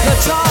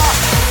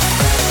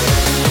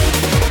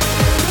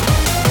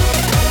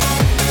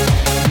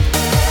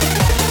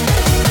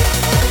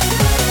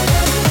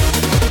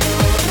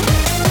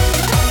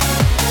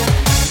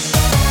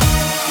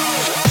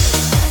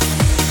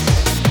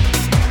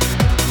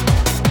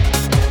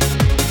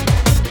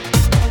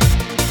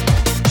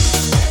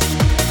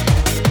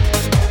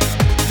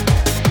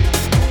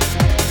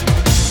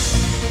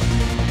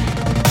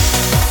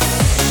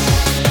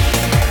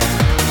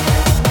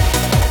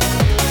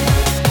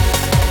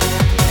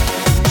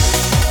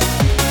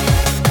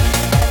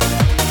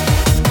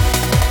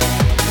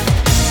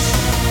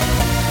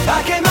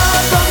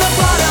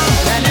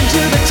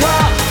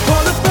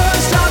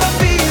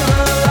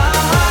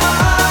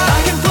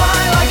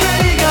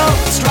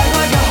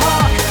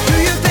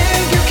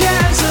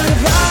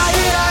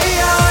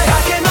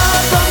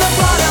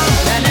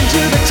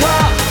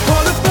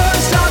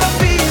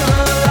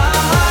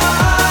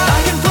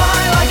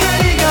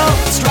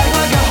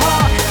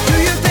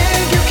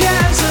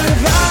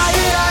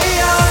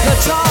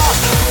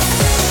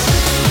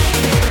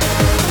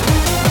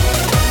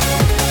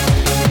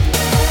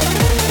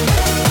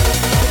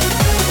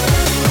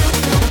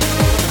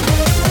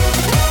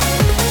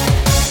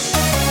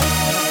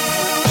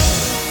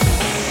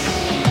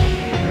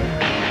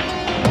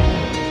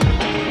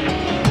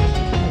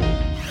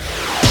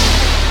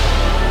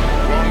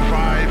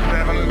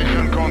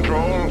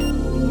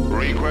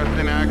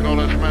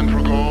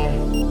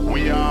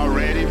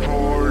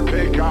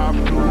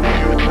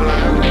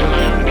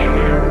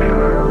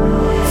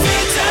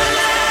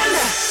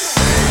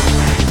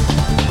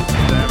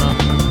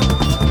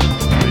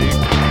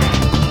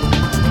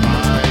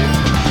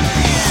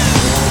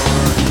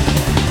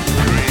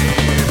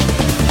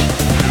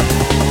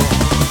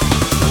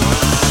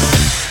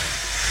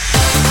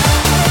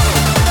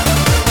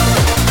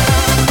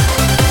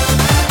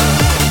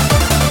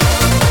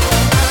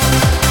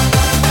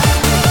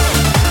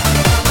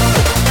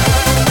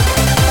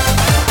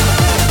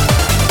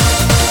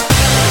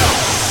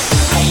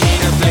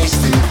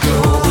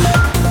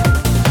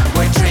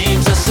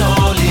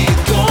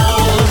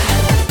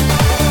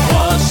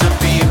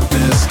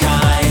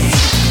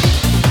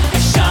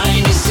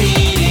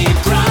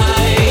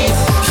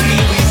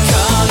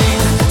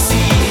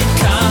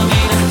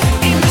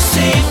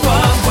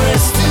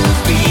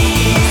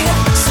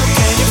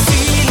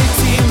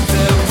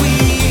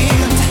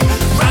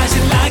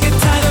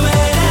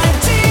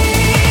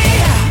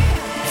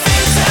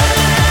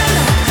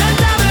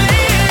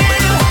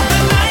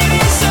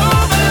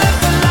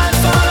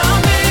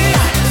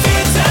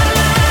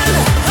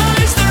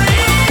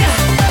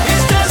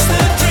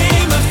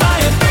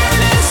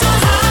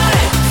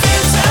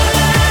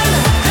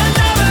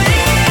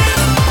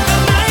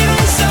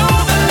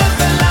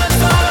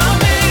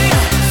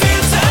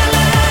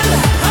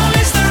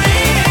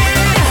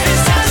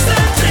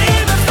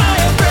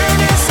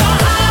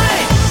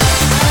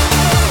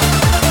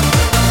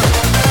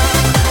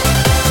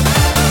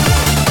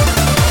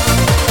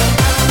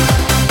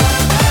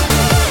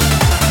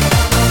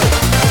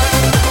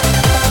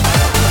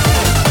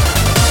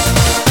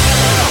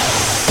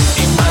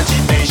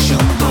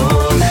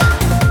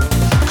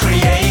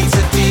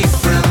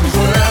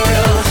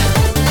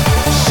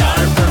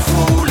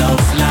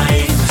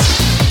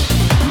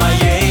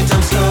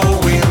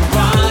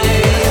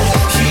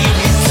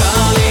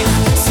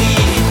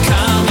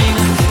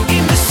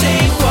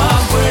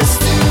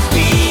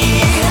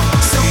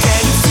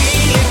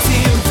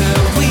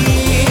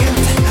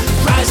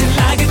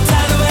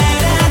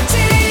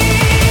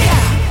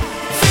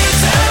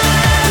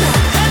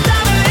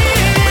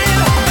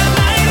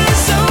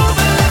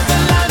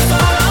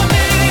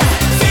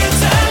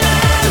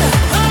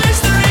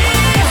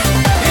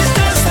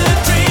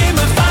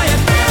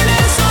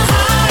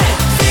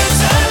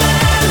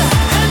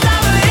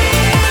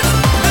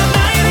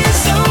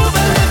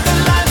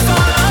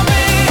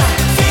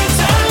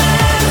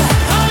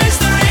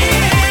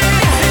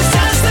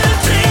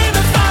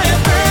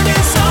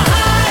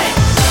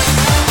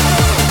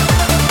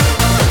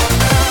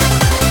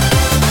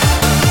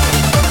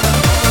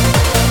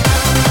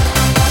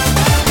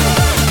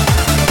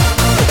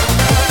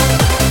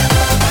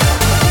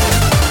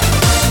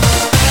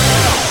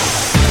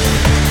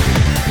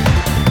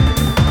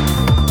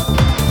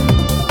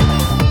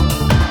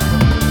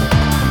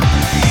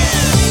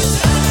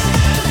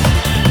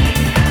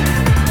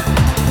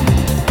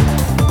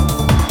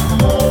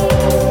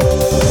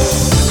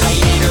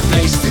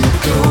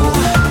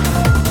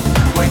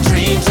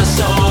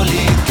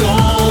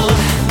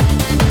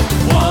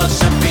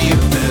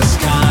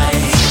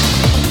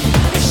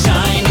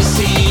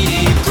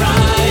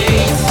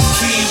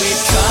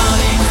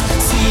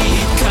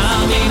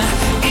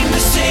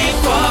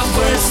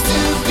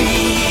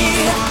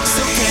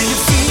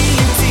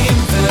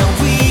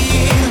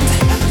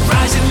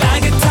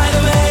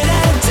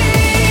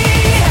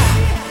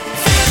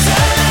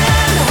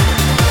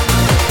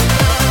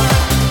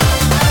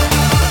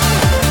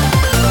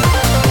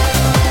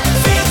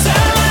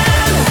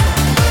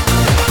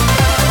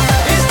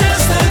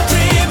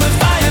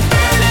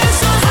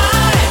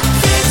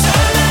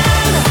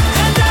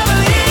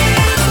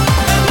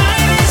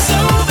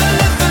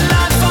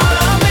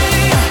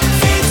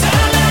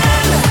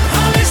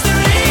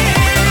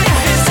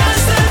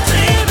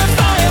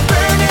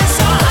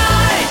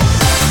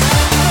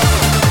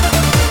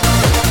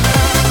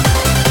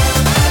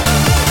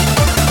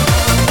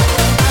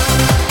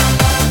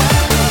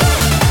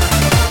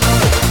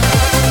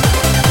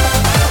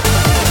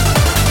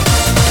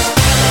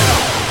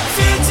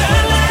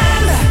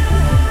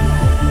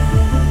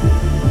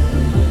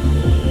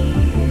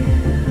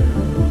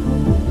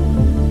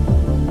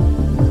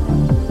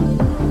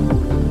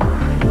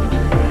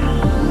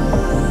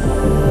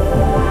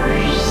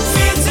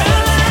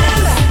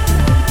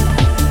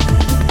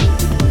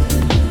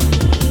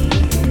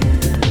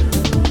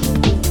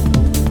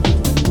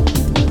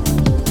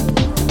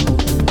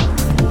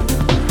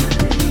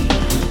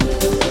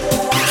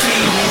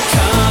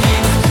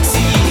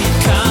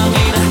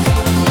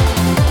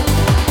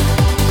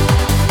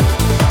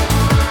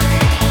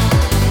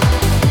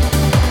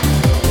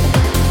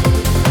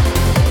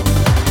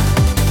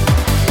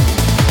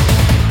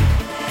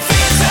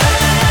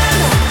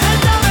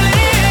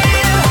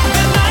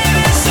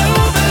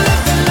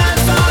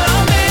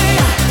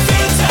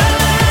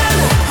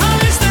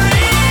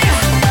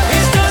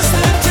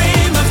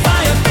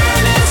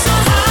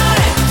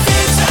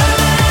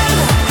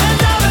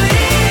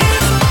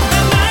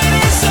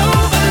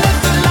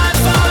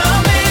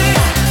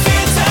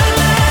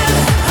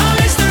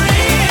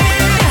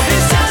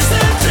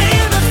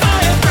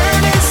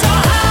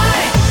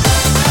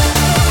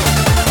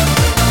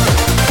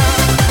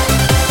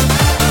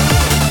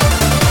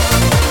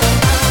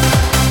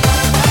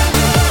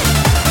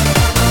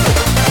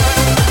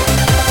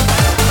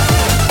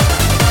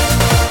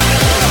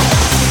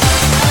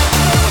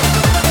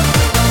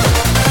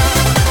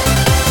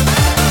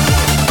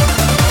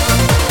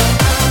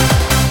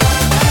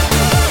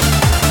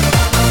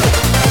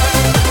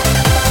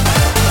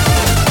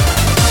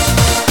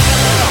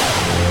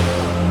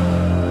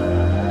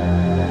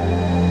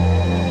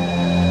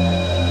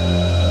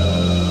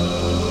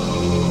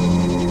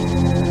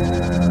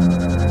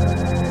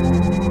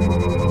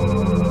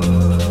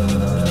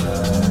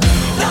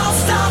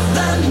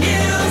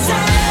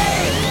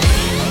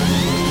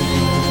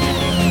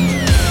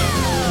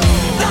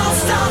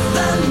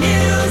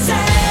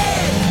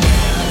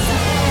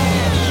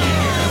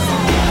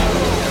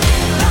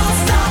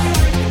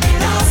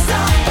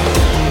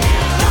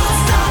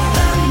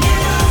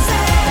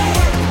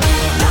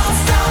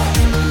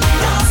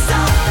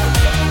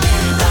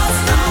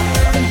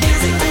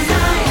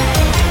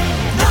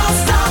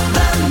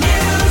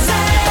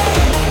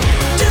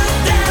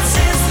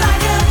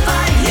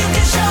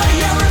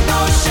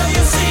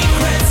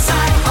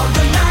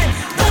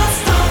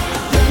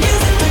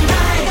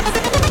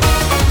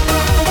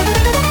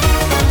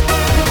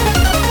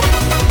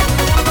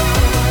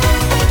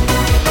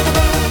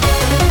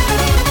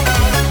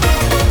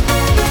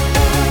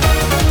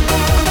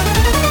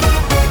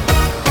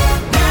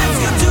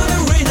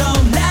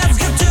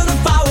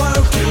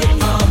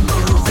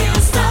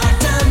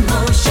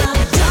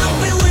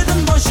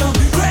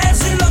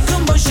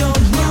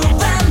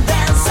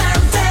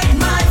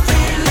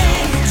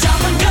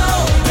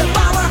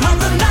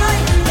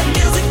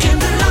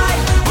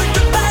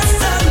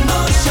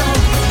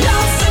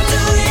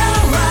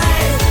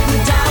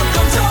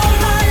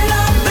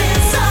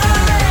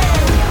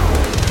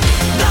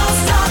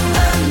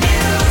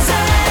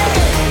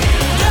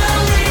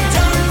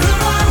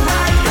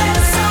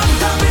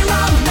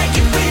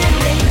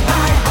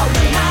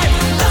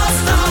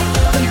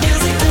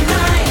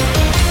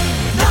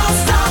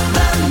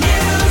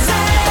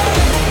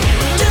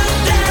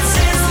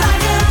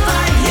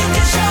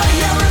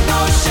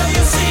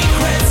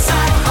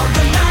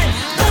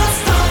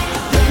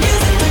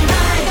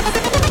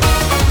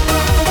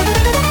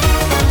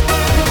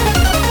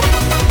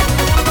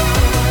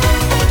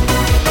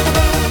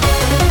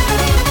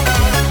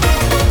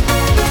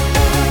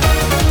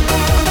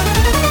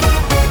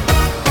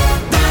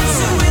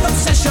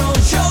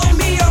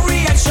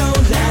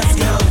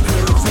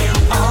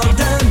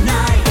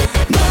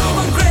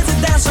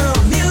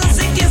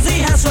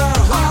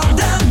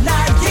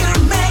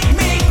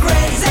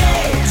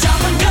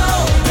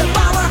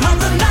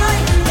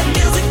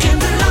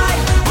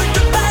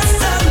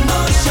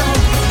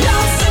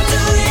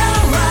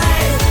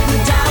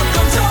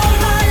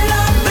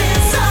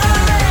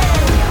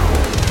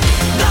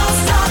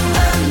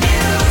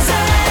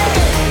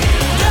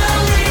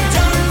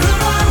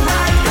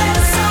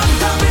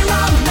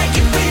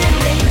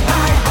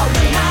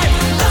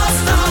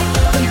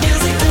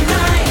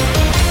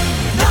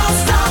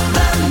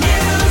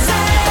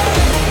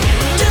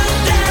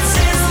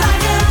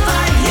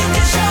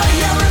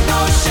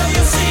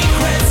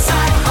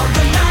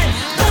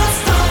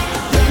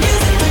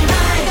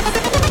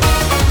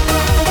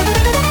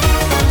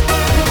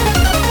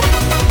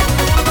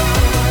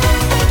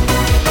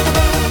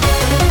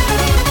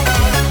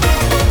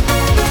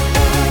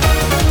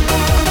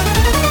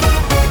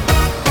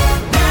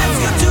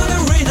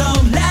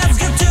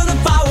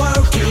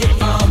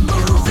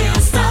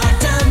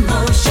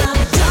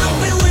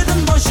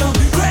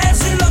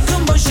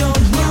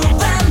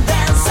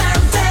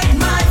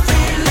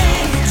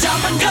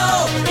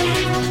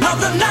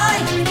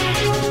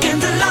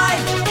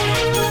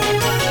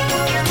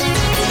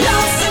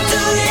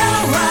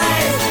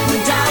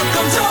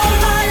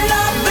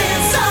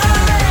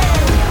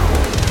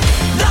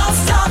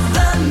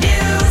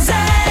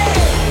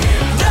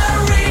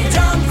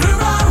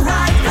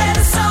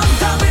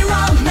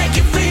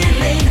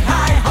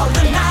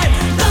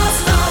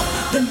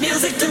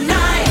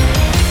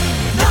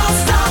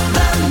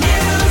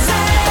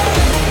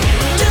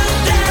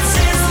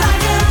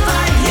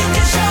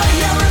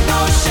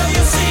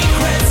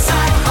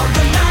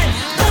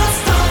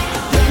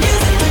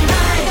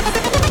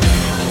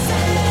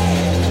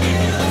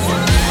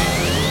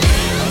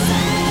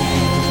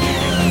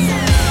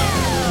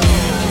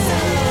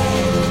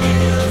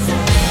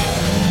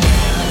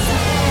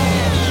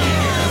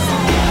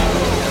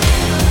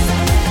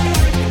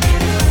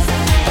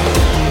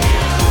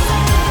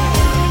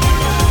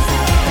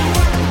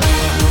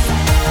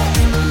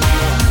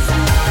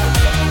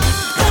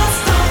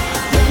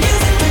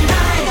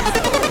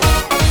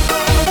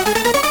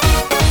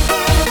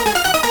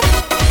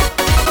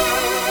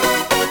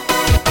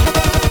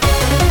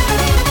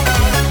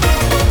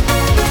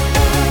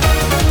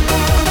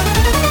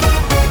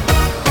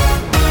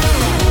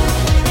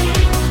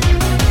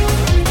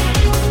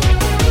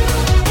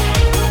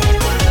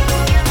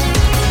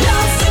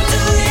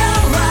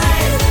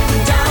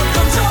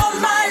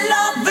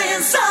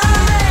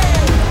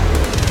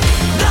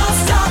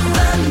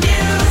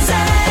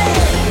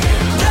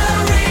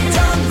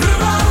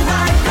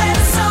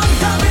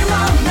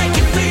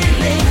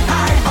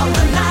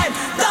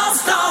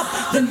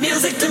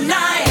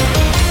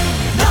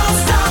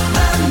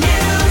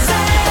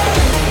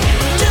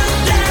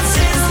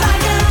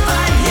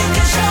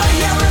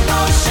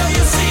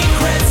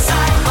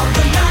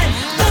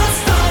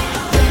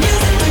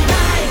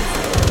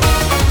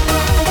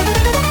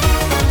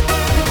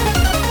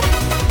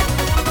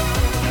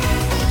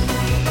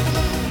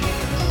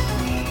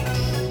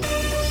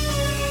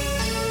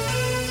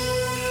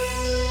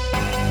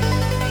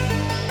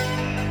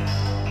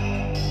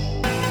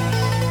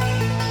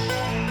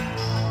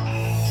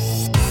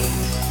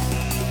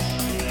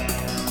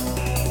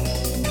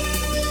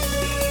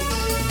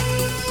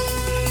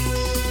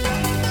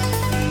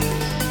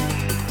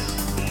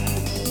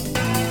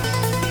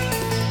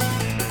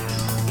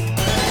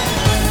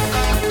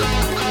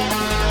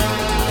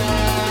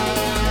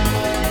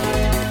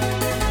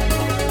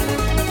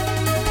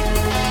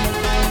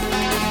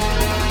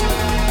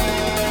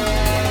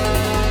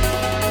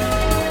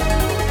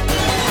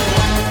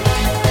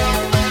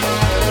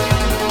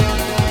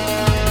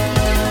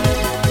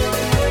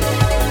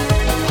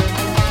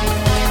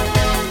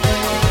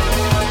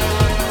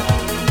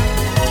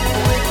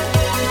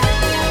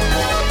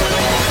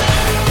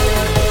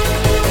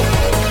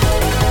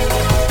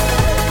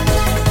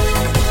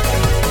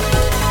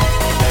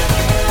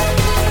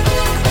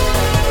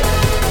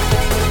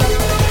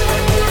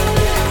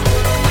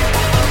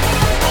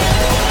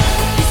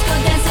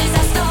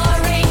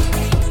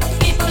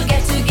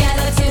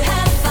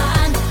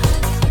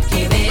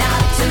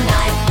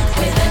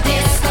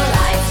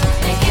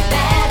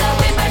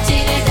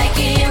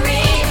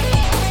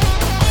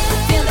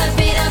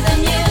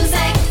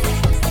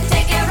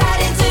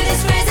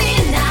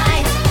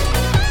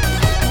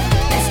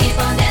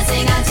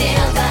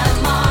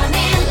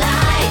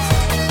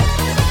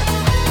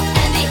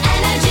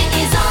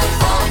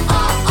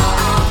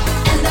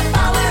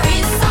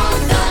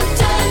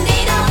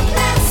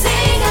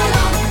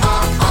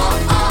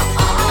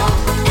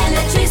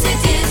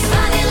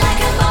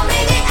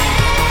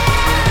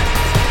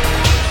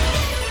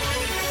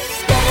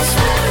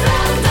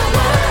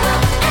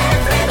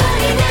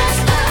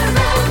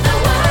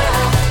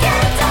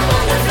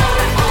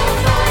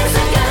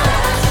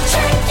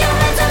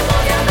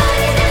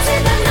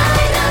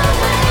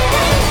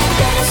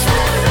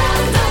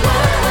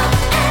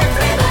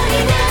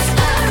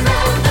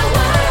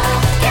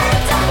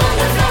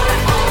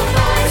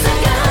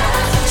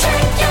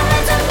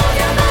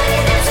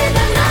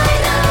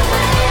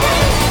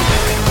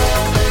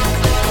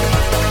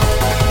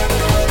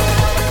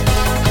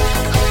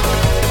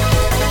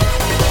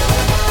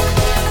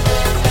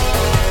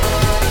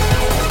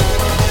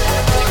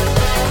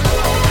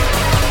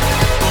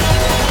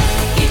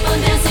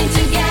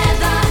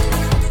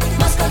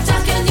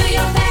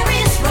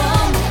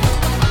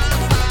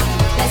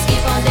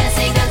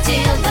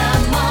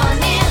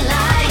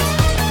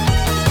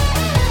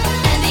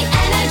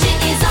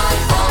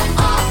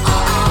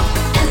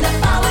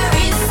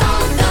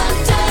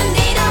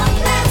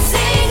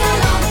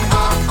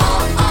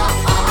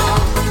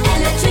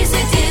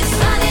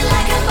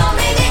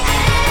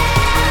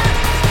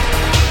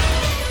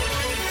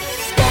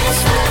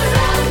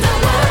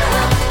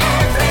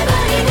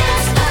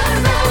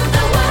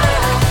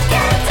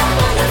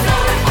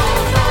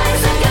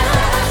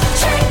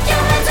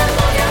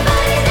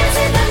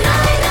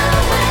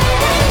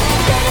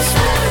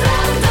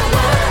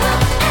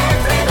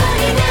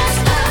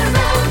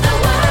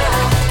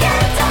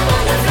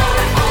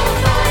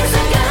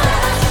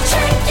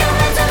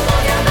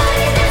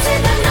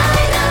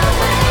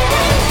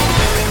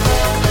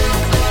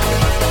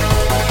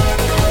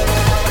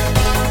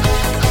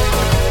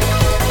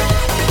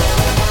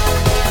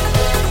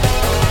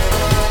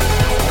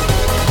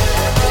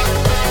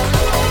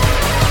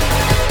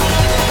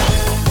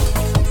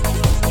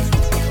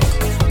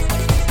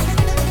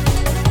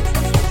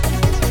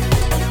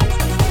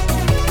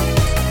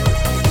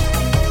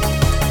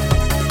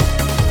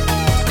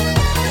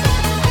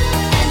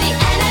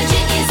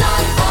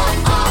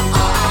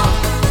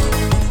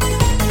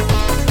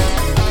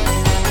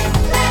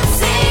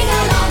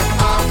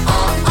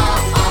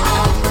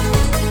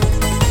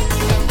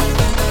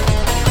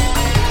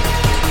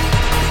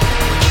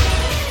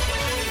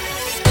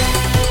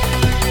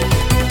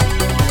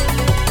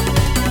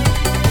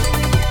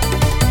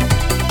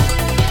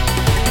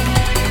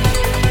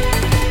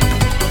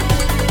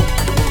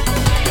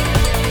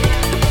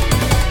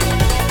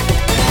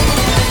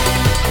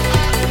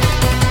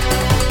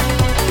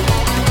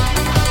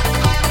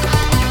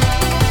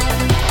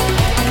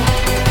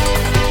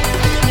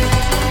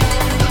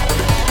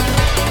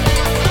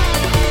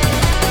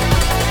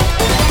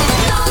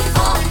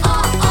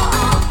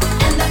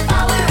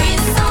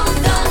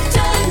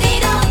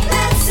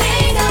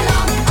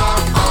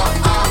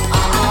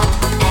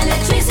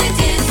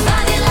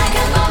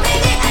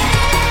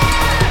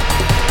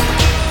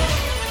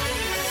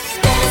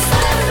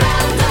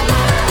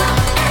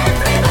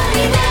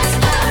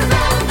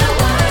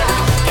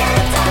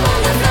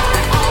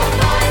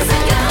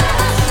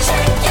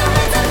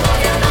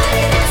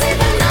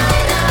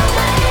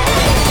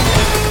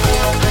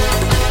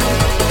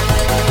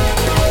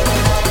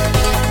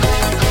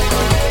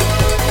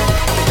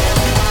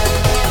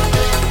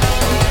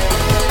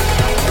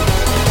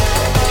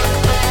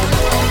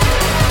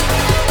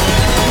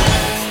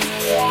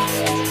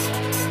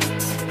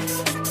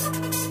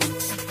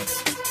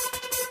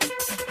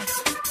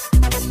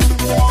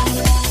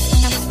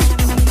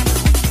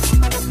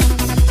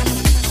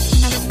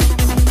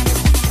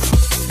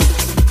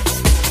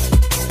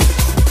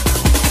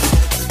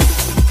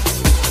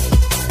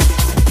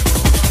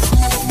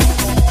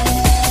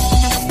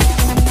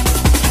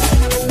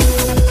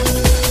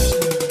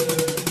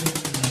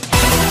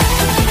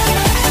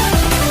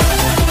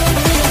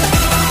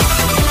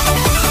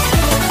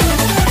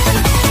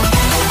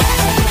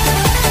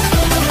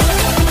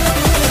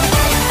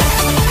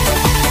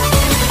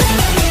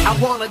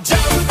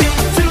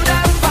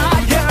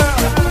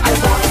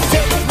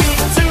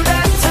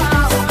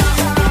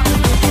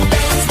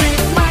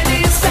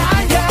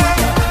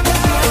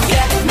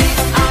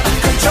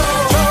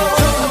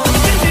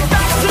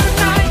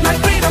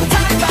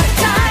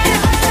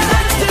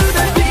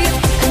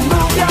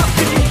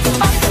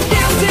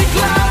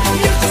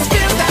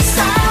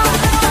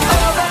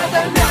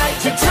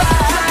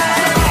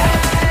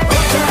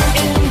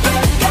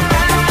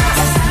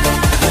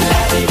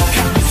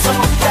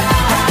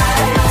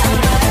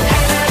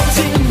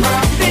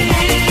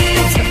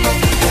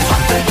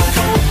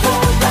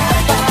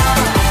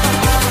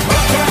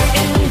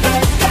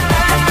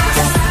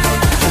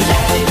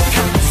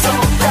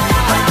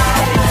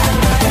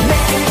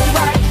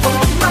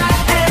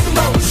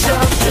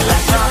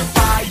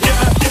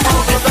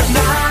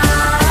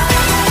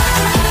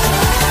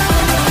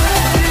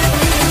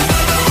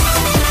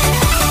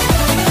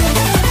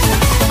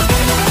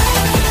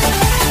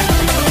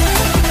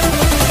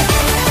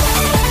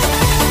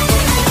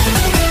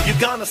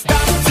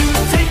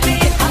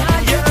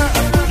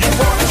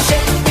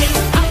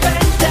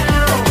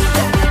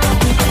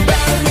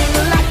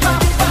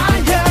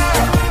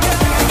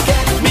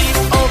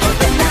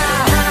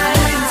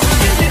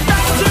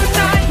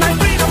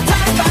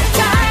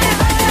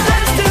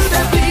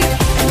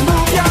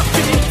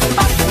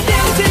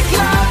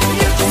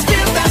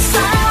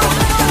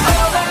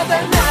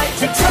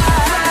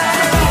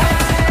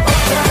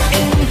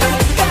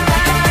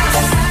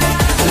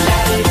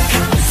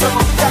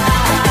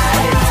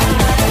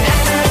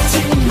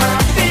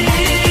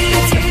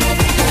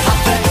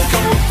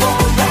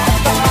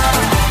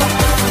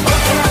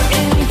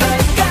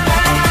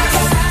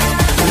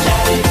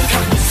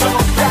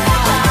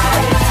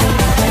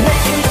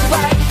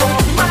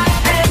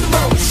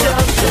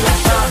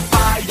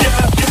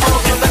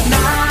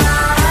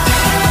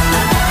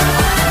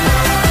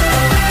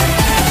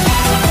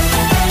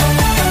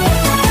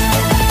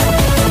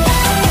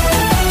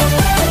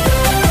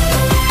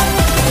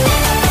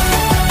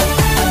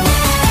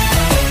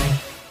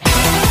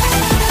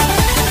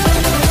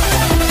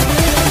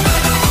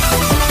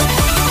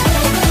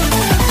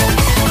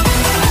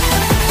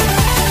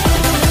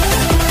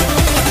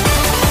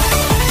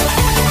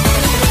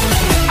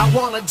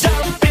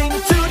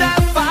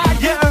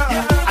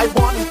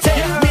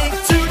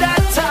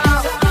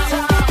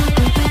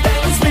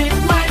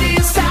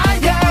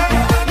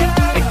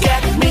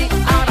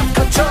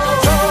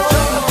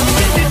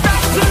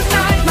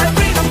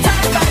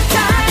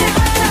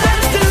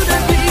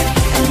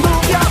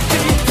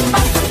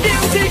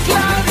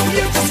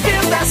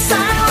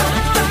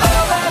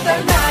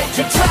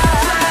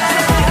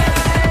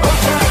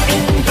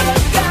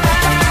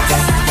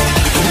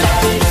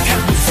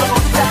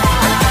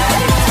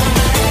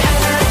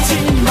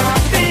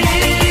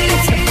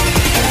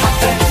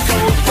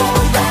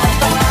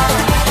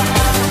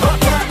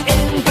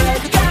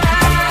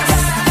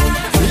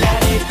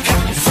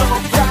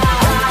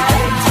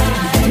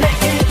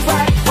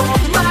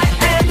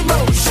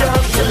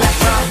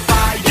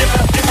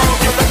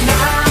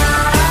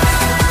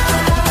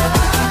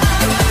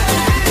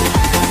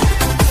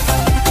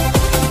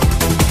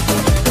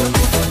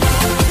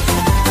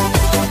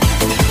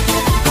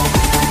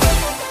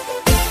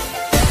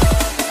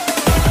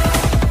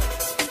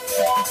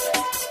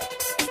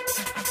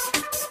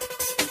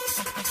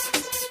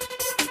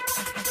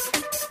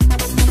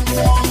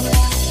 Bye.